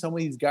think some of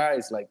these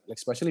guys, like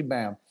especially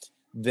Bam,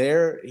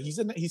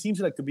 he seems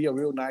like to be a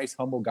real nice,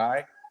 humble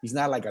guy. He's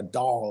not like a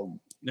dog,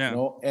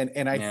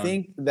 And I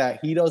think that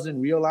he doesn't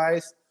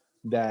realize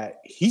that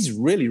he's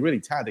really,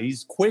 really talented.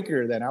 He's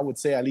quicker than I would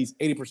say at least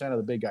 80% of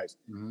the big guys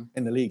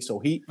in the league. So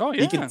he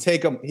can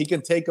take them. He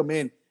can take them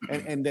in,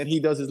 and then he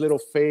does his little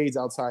fades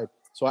outside.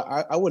 So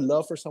I would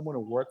love for someone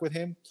to work with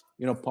him,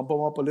 pump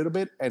him up a little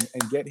bit and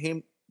get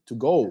him to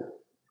go.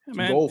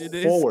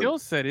 His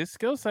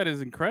skill set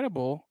is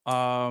incredible.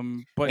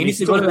 But he needs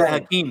to go to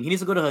Hakeem. He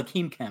needs to go to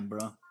Hakeem camp,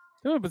 bro.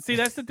 No, but see,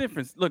 that's the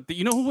difference. Look,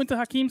 you know who went to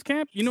Hakeem's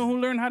camp? You know who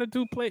learned how to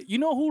do play? You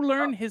know who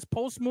learned his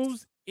post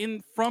moves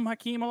from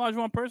Hakeem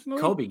Olajuwon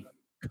personally?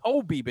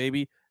 Kobe,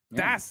 baby.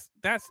 Yeah.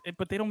 That's it.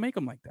 But they don't make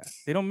them like that.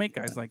 They don't make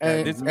guys like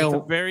that. It's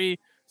a very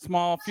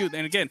small few.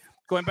 And again,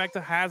 going back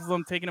to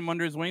Haslam taking him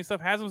under his wing stuff.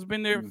 Haslam's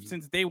been there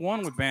since day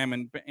one with Bam,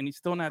 and he's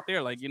still not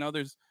there. Like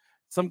there's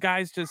some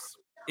guys just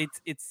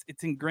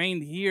it's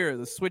ingrained here.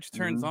 The switch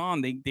turns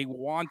on. They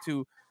want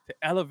to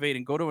elevate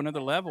and go to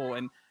another level.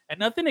 And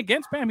nothing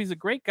against Bam. He's a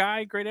great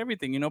guy, great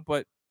everything,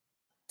 but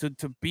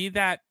to be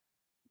that,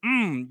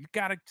 you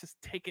got to just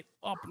take it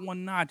up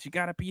one notch. You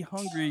got to be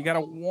hungry. You got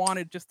to want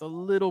it just a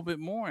little bit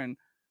more. And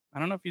I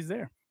don't know if he's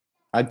there.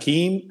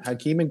 Hakeem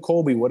and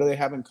Kobe, what do they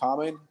have in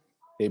common?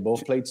 They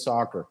both played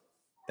soccer.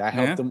 That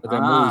helped them with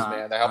their moves,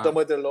 man. That helped them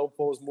with their low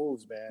post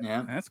moves, man.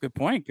 Yeah, that's a good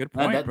point. Good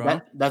point,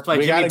 bro. That's why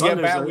we got to get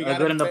Bam. We got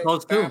to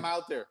invite Bam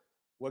out there.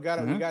 We got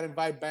to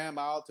invite Bam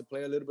out to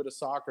play a little bit of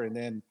soccer, and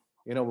then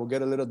we'll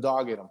get a little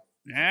dog in him.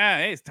 Yeah,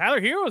 hey, Tyler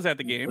Hero was at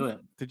the game.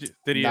 Did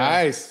he?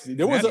 Nice.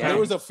 There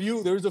was a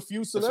few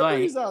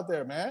celebrities out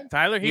there, man.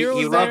 Tyler Hero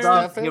he was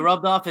there. He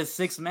rubbed off his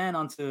 6 man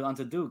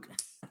onto Duke.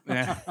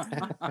 Yeah.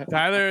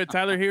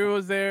 Tyler Hero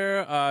was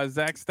there.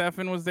 Zach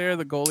Steffen was there,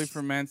 the goalie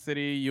for Man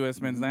City,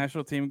 U.S. men's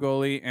national team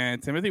goalie,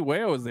 and Timothy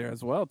Weah was there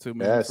as well too,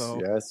 man.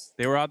 Yes.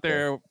 They were out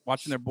there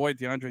watching their boy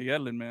DeAndre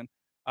Yedlin, man.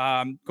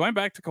 Going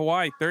back to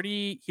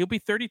Kawhi, he'll be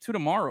 32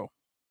 tomorrow.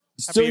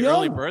 Still Happy young.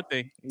 early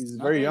birthday. He's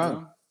very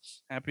young.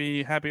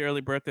 Happy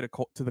early birthday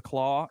to the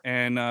Claw,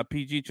 and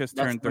PG just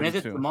turned 32. When is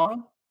it,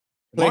 tomorrow?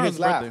 Play his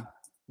laugh. Birthday.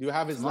 Do you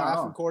have his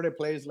laugh recorded?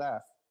 Play his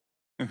laugh.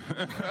 There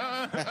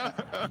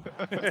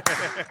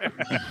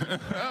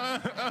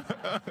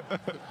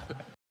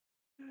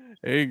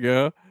you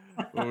go.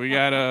 Well, we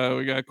got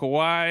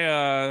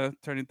Kawhi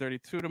turning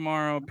 32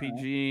 tomorrow.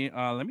 PG.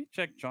 Let me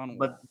check John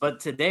Wall. But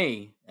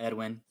today,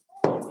 Edwin.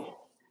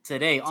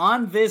 Today,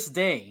 on this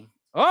day.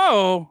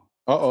 In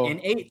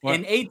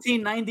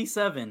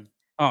 1897.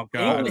 Oh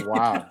God! Oh,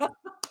 wow.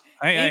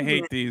 I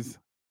hate these.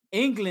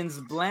 England's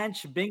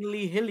Blanche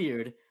Bingley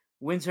Hilliard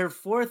wins her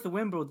 4th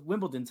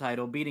Wimbledon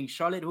title, beating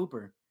Charlotte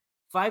Hooper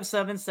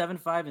 5-7,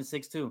 7-5, and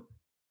 6-2.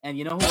 And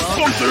you know who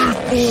else?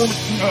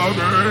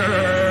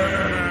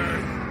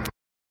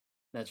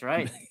 That's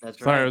right.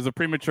 Sorry, it was a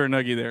premature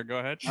nuggie there. Go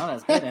ahead. No,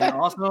 that's good. And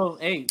also,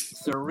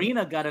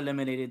 Serena got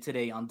eliminated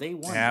today on day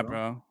 1. Yeah,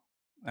 bro.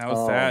 That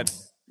was sad.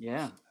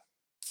 Yeah.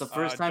 It's the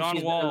first time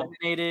she's been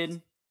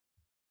eliminated.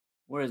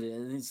 Where is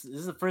it? This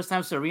is the first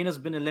time Serena's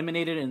been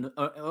eliminated, and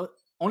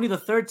only the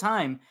 3rd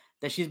time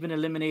that she's been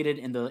eliminated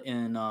in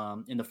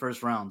the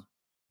first round.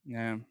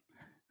 Yeah,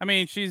 I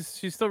mean she's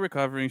still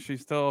recovering. She's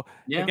still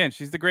again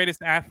she's the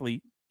greatest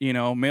athlete,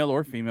 male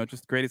or female,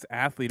 just the greatest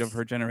athlete of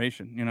her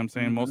generation. You know what I'm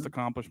saying? Most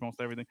accomplished, most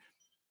everything.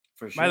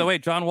 For sure. By the way,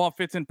 John Wall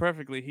fits in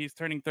perfectly. He's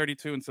turning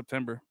 32 in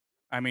September.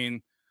 I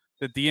mean,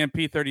 the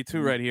DMP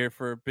 32 right here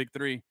for Big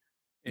 3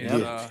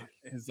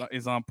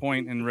 is on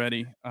point and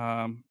ready.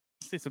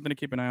 See, something to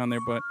keep an eye on there,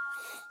 but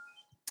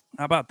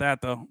how about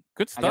that though?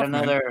 Good stuff. I got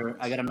another.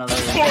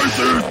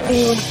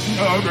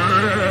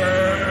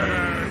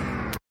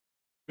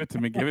 Give it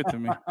to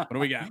me. What do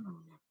we got?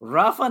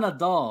 Rafa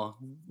Nadal.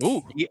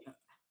 Ooh. He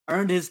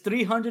earned his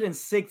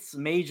 306th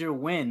major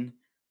win,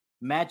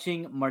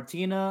 matching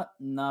Martina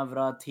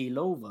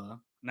Navratilova.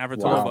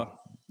 Wow.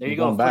 There you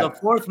go. For the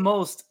 4th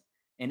most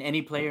in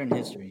any player in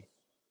history.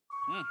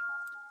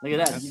 Look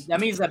at that. That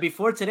means that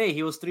before today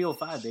he was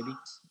 305, baby.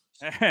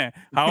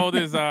 How old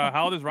is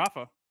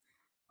Rafa?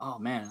 Oh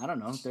man, I don't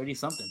know, 30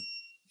 something.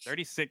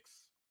 36.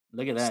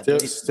 Look at that.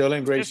 Still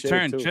in great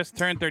shape. Just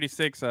turned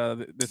 36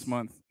 this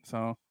month.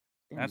 So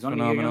that's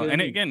phenomenal.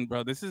 And again,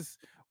 bro,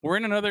 we're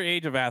in another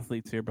age of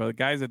athletes here, bro. The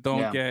guys that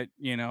don't get,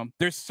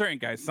 there's certain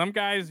guys. Some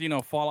guys,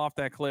 fall off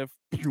that cliff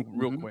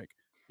real quick,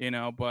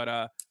 but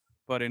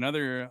in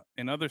other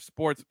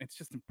sports, it's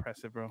just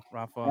impressive, bro.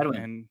 Rafa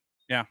Edwin.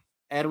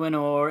 Edwin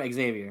or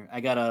Xavier,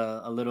 I got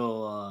a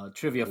little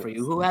trivia for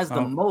you. Who has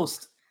the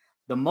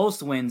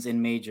most wins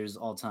in majors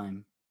all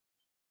time?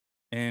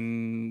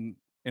 In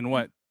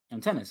what?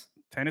 In tennis.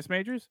 Tennis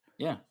majors?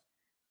 Yeah.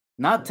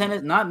 Not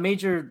tennis, not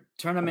major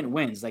tournament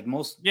wins, like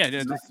most. Yeah,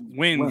 just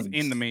wins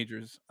in the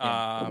majors.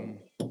 Yeah.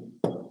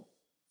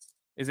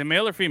 Is it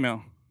male or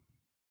female?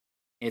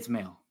 It's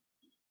male.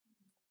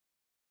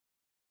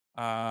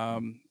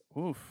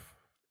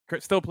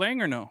 Still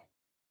playing or no?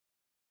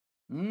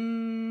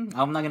 I'm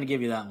not gonna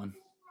give you that one.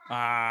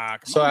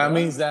 So that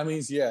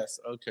means yes.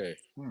 Okay.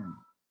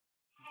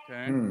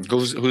 Okay.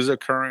 Who's the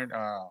current?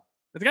 I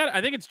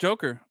think it's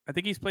Joker. I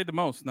think he's played the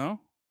most. No.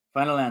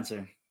 Final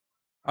answer.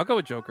 I'll go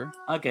with Joker.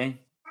 Okay.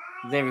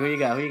 Xavier, who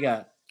you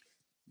got?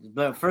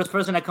 The first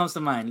person that comes to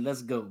mind.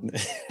 Let's go.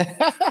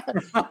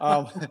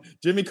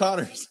 Jimmy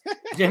Connors.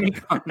 Jimmy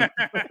Connors.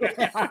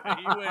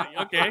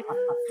 Okay.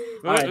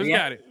 Who's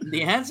got it?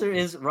 The answer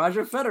is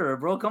Roger Federer,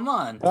 bro. Come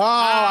on. Oh,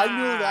 I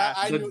knew that.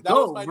 I knew that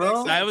was my next answer.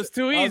 That was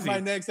too easy. That was my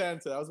next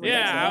answer.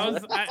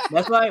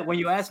 That's why when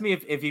you ask me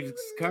if he's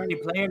currently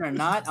playing or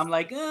not, I'm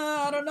like,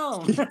 I don't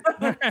know.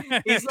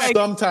 He's like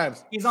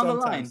sometimes he's on the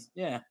line.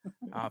 Yeah.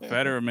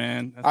 Federer,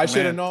 man. I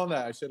should have known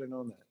that.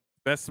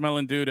 Best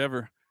smelling dude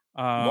ever.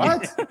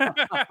 What?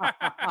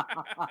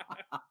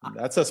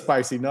 That's a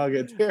spicy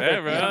nugget. Hey,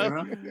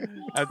 bro.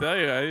 I tell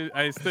you,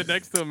 I stood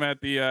next to him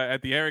at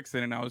the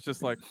Ericsson, and I was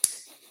just like,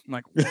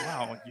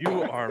 wow,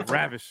 you are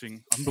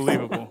ravishing,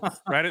 unbelievable.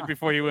 Right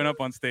before he went up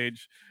on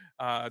stage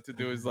to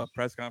do his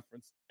press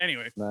conference.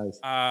 Anyway, nice.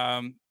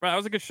 Bro, that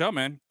was a good show,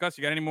 man. Gus,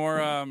 you got any more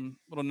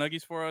little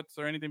nuggies for us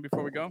or anything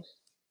before we go?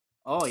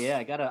 Oh yeah,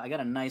 I got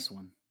a nice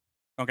one.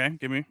 Okay,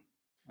 give me.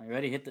 Are you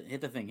ready? Hit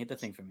the thing. Hit the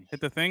thing for me. Hit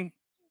the thing.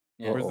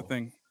 Yeah. Where's the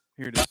thing?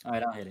 Here it is. All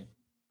right, I'll hit it.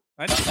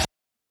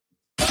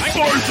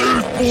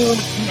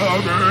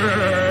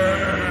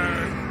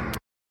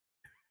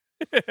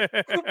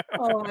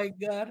 Oh my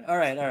god! All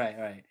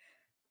right.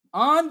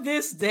 On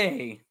this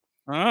day,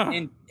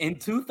 in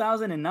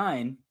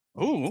 2009.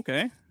 Oh,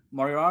 okay.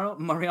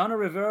 Mariano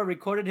Rivera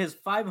recorded his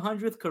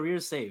 500th career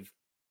save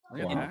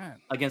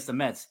against the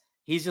Mets.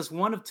 He's just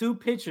one of 2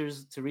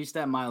 pitchers to reach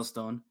that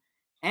milestone.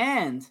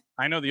 And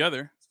I know the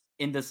other.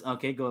 In this,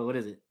 okay, go. What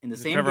is it? In the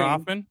same Trevor game?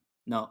 Hoffman?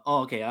 No.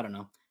 Oh, okay. I don't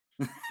know.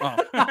 Oh.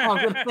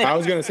 I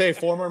was gonna say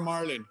former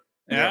Marlin.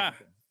 Yeah.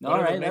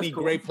 All right, many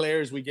great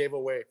players we gave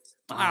away.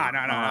 No.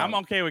 I'm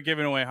okay with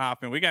giving away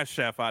Hoffman. We got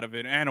Chef out of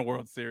it and a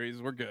World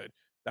Series. We're good.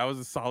 That was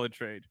a solid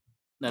trade.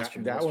 That's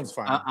true. That one's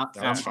fine.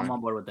 I'm on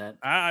board with that.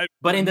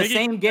 But in the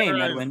same game,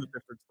 Edwin,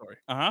 different story.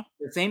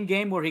 The same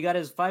game where he got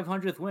his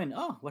 500th win.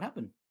 Oh, what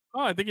happened?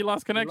 Oh, I think he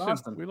lost connection.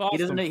 We lost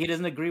him. He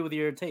doesn't agree with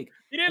your take.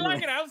 He didn't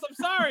like it. I'm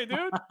sorry,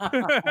 dude.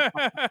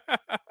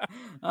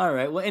 All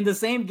right. Well, in the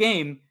same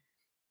game,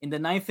 in the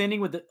ninth inning,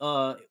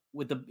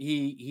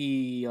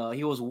 he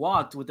was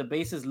walked with the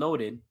bases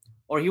loaded,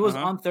 or he was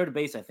on third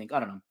base. I think, I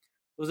don't know.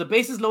 It was a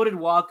bases loaded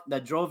walk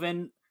that drove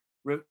in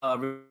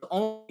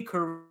only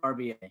career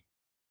RBI.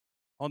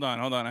 Hold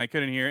on. I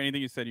couldn't hear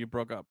anything you said. You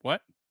broke up.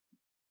 What?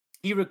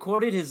 He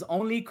recorded his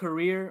only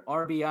career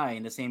RBI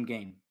in the same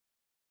game.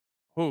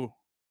 Who?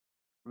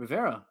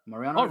 Mariano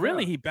Rivera. Oh,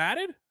 really? He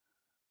batted?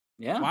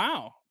 Yeah.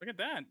 Wow. Look at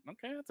that.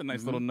 Okay, that's a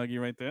nice little nuggie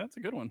right there. That's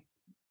a good one.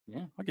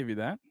 Yeah. I'll give you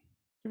that.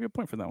 Give you a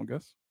point for that one,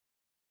 Gus.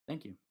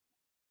 Thank you.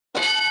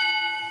 All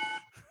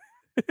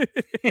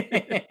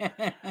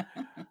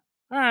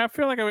right, I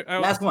feel like I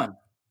last one.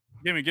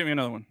 Give me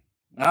another one.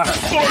 All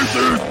right.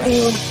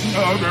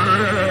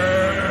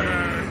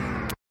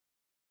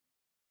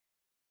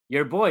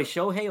 Your boy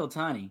Shohei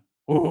Ohtani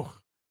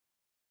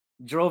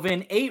drove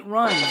in 8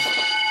 runs.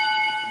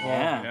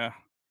 Yeah.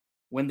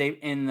 When they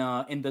in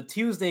the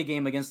Tuesday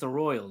game against the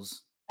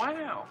Royals.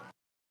 Wow. A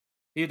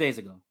few days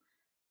ago.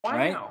 Wow.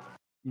 Right?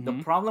 The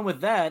problem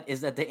with that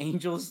is that the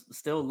Angels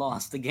still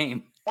lost the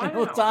game. Wow.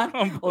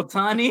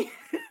 Ohtani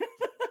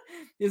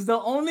is the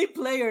only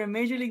player in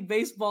Major League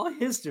Baseball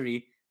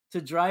history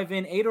to drive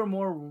in 8 or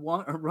more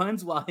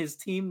runs while his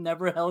team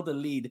never held a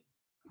lead.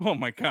 Oh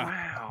my God!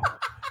 Wow.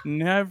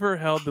 Never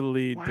held the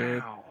lead,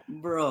 dude.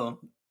 Bro,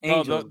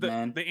 Angels,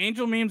 man. The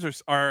Angel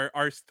memes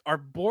are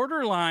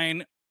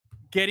borderline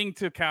getting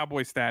to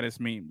Cowboy status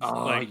memes.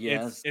 Oh,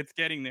 yes. It's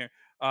getting there.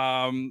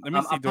 Let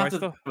me see. Do I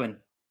still win?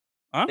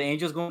 Huh? The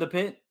Angels going to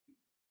pit?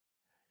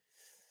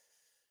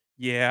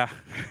 Yeah.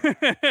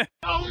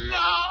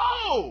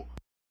 Oh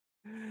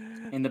no!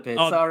 In the pit.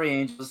 Sorry,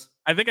 Angels.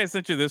 I think I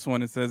sent you this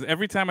one. It says,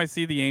 every time I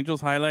see the Angels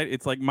highlight,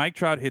 it's like Mike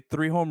Trout hit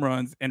 3 home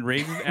runs and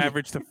raised his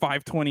average to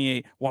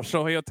 528, while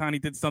Shohei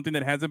Ohtani did something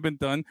that hasn't been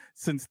done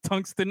since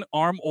Tungsten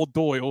Arm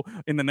O'Doyle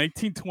in the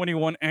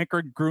 1921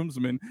 Anchor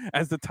Groomsman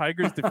as the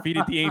Tigers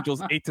defeated the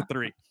Angels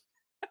 8-3.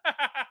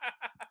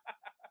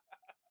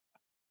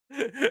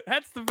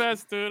 That's the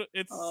best, dude.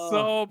 It's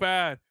so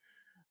bad.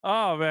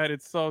 Oh, man,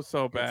 it's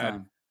so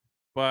bad.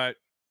 But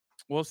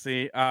we'll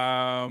see.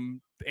 The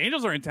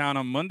Angels are in town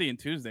on Monday and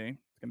Tuesday.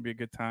 It's going to be a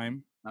good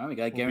time. Oh, we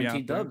got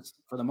guaranteed dubs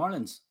for the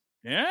Marlins.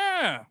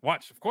 Yeah.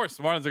 Watch. Of course,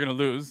 the Marlins are going to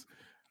lose.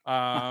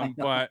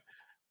 But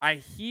I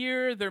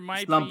hear there might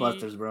be... Slump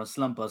busters, bro.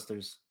 Slump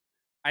busters.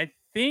 I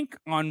think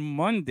on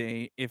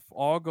Monday, if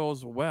all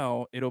goes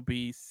well, it'll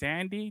be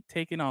Sandy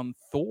taking on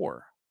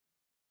Thor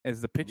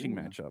as the pitching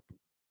matchup.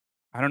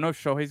 I don't know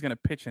if Shohei's going to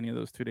pitch any of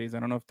those 2 days. I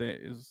don't know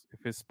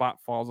if his spot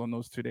falls on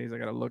those 2 days. I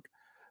got to look.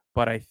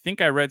 But I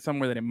think I read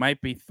somewhere that it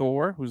might be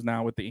Thor, who's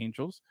now with the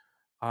Angels,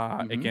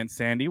 against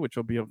Sandy, which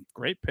will be a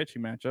great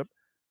pitching matchup.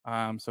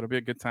 So it'll be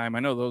a good time. I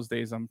know those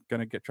days I'm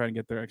going to try to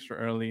get there extra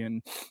early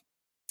and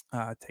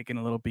taking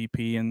a little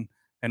BP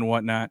and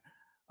whatnot.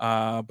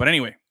 But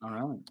anyway, all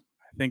right.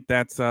 I think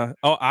that's I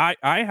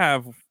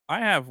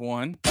have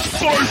one.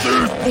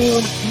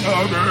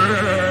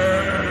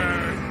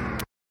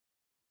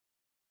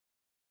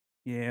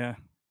 Yeah.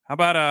 How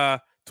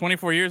about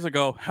 24 years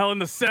ago, Hell in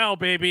the Cell,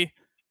 baby.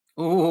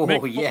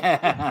 Oh,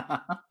 yeah.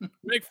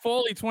 Mick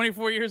Foley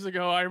 24 years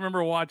ago. I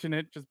remember watching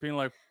it, just being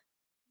like,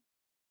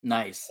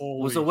 nice.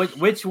 So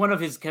which one of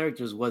his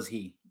characters was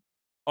he?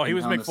 Oh, he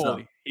was Mick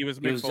Foley. He was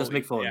just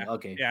Mick Foley. Yeah.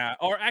 Okay. Yeah.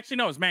 Or actually,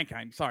 no, it was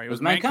Mankind. Sorry. It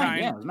was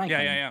Mankind. Yeah, it was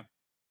Mankind. Yeah.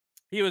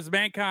 He was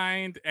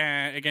Mankind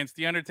against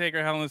The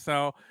Undertaker, Hell in a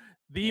Cell.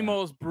 The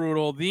most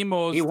brutal, the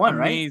most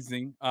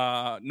amazing.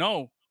 Right?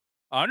 No.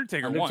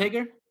 Undertaker won.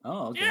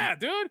 Oh, okay. Yeah,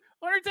 dude.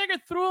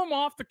 Undertaker threw him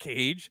off the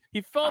cage.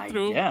 He fell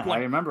through. Yeah, I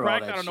remember all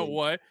that I don't know shit.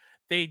 what.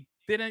 They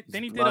didn't.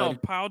 Then he did a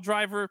pile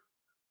driver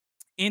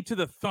into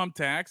the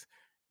thumbtacks.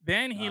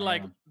 Then he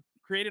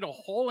created a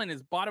hole in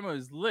his bottom of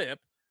his lip.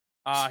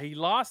 He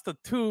lost a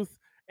tooth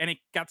and it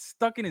got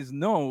stuck in his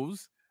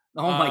nose.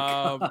 Oh my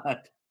God.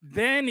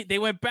 Then they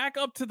went back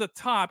up to the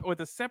top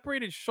with a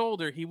separated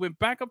shoulder. He went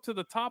back up to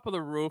the top of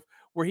the roof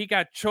where he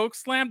got choke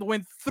slammed,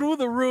 went through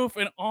the roof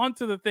and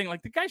onto the thing.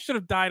 Like the guy should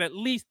have died at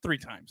least 3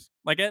 times.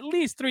 Like at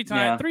least 3 times,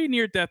 yeah. 3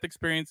 near-death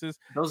experiences.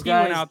 Those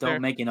guys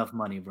don't make enough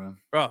money, bro.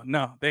 Bro,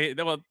 no, they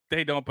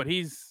don't. But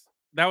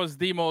that was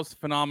the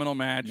most phenomenal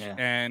match. Yeah.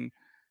 And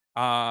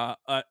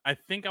I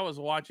think I was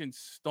watching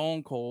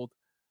Stone Cold.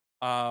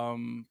 I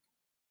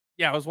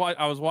was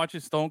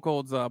watching Stone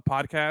Cold's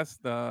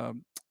podcast,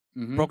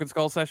 Broken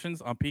Skull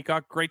Sessions on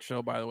Peacock. Great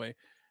show, by the way.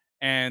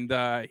 And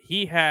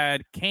he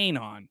had Kane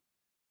on,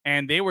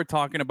 and they were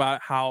talking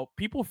about how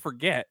people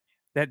forget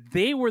that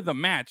they were the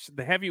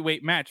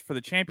heavyweight match for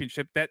the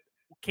championship that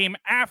came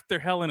after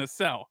Hell in a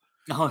Cell.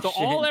 Oh, so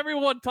shit. all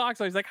everyone talks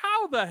about is like,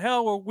 how the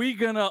hell were we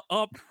gonna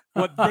up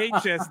what they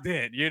just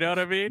did. You know what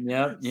I mean?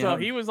 Yep. So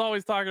he was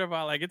always talking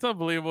about like it's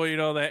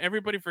unbelievable, that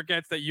everybody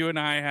forgets that you and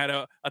I had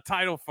a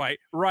title fight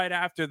right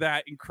after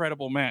that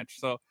incredible match.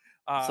 So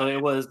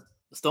it was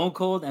Stone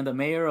Cold and the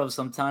mayor of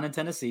some town in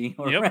Tennessee.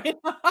 Right?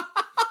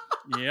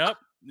 Yep.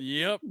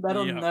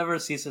 That'll never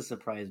cease to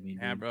surprise me,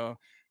 dude. Yeah, bro.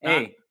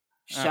 Hey,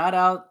 shout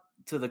out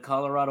to the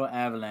Colorado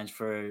Avalanche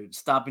for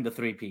stopping the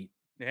 3-peat.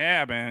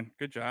 Yeah, man.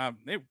 Good job.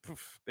 They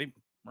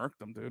murked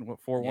them, dude. What,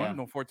 4-1?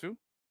 No, 4-2?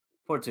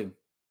 4-2.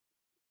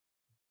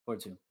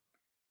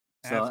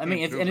 So, I mean,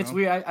 it's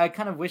weird. I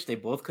kind of wish they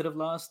both could have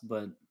lost,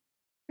 but,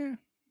 I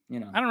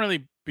don't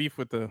really beef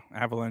with the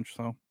Avalanche,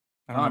 so.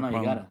 You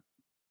gotta.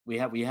 We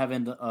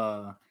haven't,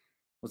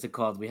 what's it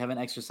called? We haven't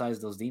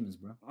exercised those demons,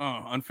 bro.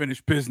 Oh,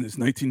 unfinished business,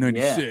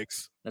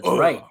 1996. Yeah, that's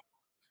right.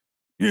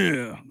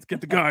 Yeah, let's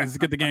get the guys. Let's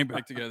get the game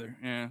back together.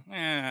 Yeah,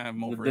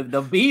 I'm over it.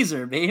 The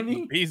Beezer, baby.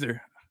 The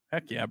Beezer.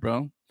 Heck yeah,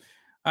 bro.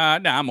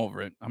 I'm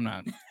over it. I'm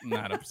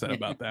not upset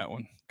about that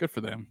one. Good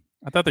for them.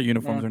 I thought their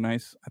uniforms are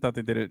nice. I thought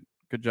they did it.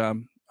 Good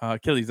job.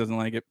 Achilles doesn't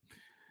like it.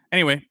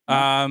 Anyway,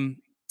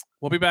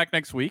 we'll be back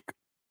next week.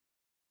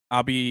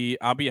 I'll be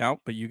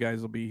out, but you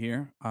guys will be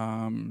here.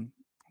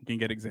 You can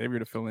get Xavier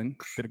to fill in.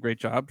 Did a great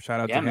job.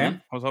 Shout out to him.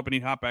 Man. I was hoping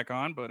he'd hop back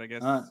on, but I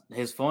guess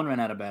his phone ran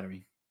out of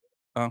battery.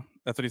 Oh,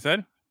 that's what he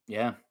said?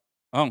 Yeah.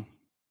 Oh.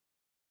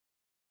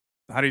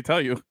 How do you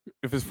tell you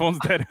if his phone's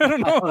dead? I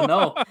don't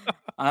know.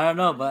 I don't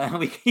know,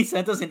 but he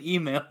sent us an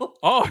email.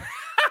 Oh.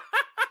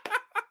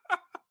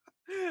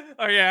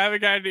 Oh yeah, I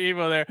haven't gotten the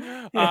email there.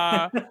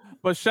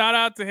 But shout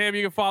out to him.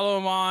 You can follow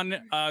him on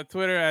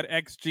Twitter at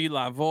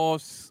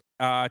xglavos.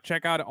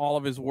 Check out all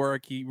of his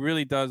work. He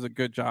really does a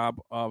good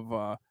job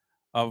of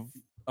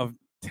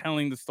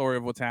telling the story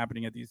of what's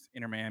happening at these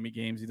Inter Miami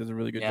games. He does a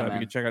really good job. Man. You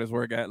can check out his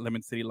work at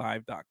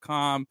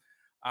lemoncitylive.com.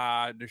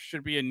 There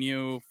should be a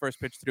new First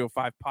Pitch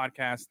 305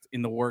 podcast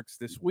in the works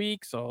this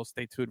week, so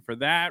stay tuned for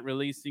that,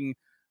 releasing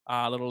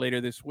a little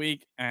later this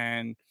week.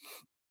 And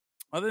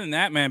other than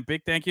that, man,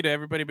 big thank you to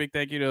everybody. Big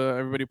thank you to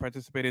everybody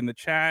participating in the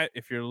chat.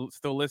 If you're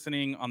still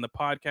listening on the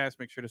podcast,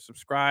 make sure to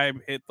subscribe,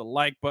 hit the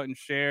like button,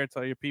 share,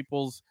 tell your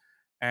peoples,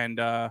 and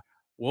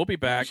we'll be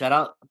back. Shout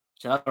out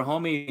our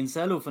homie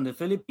Incelu from the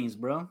Philippines,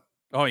 bro.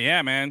 Oh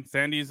yeah, man,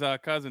 Sandy's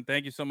cousin.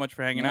 Thank you so much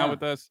for hanging out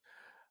with us.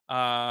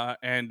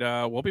 And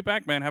we'll be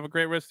back, man. Have a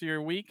great rest of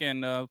your week,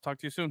 and talk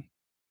to you soon.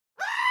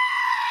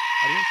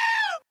 Adios.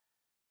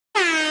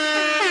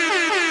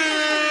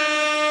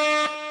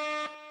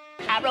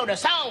 I wrote a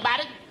song about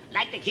it,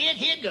 like the kid,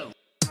 here it goes.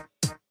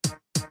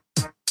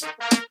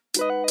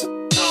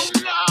 Oh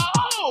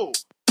no!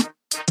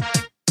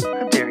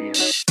 How dare you?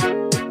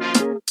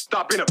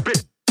 Stop being a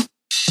bitch.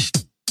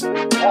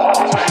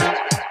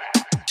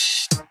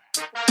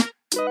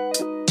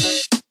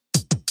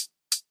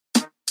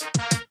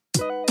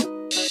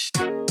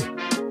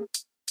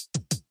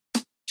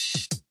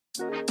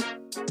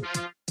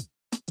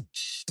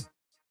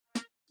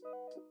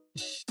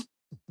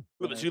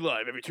 Lemon City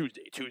Live every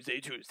Tuesday.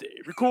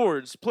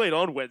 Records played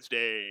on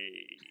Wednesday.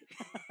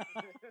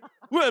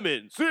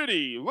 Lemon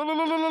City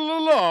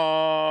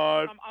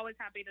Live. I'm always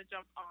happy to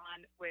jump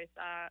on with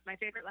my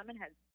favorite Lemonheads.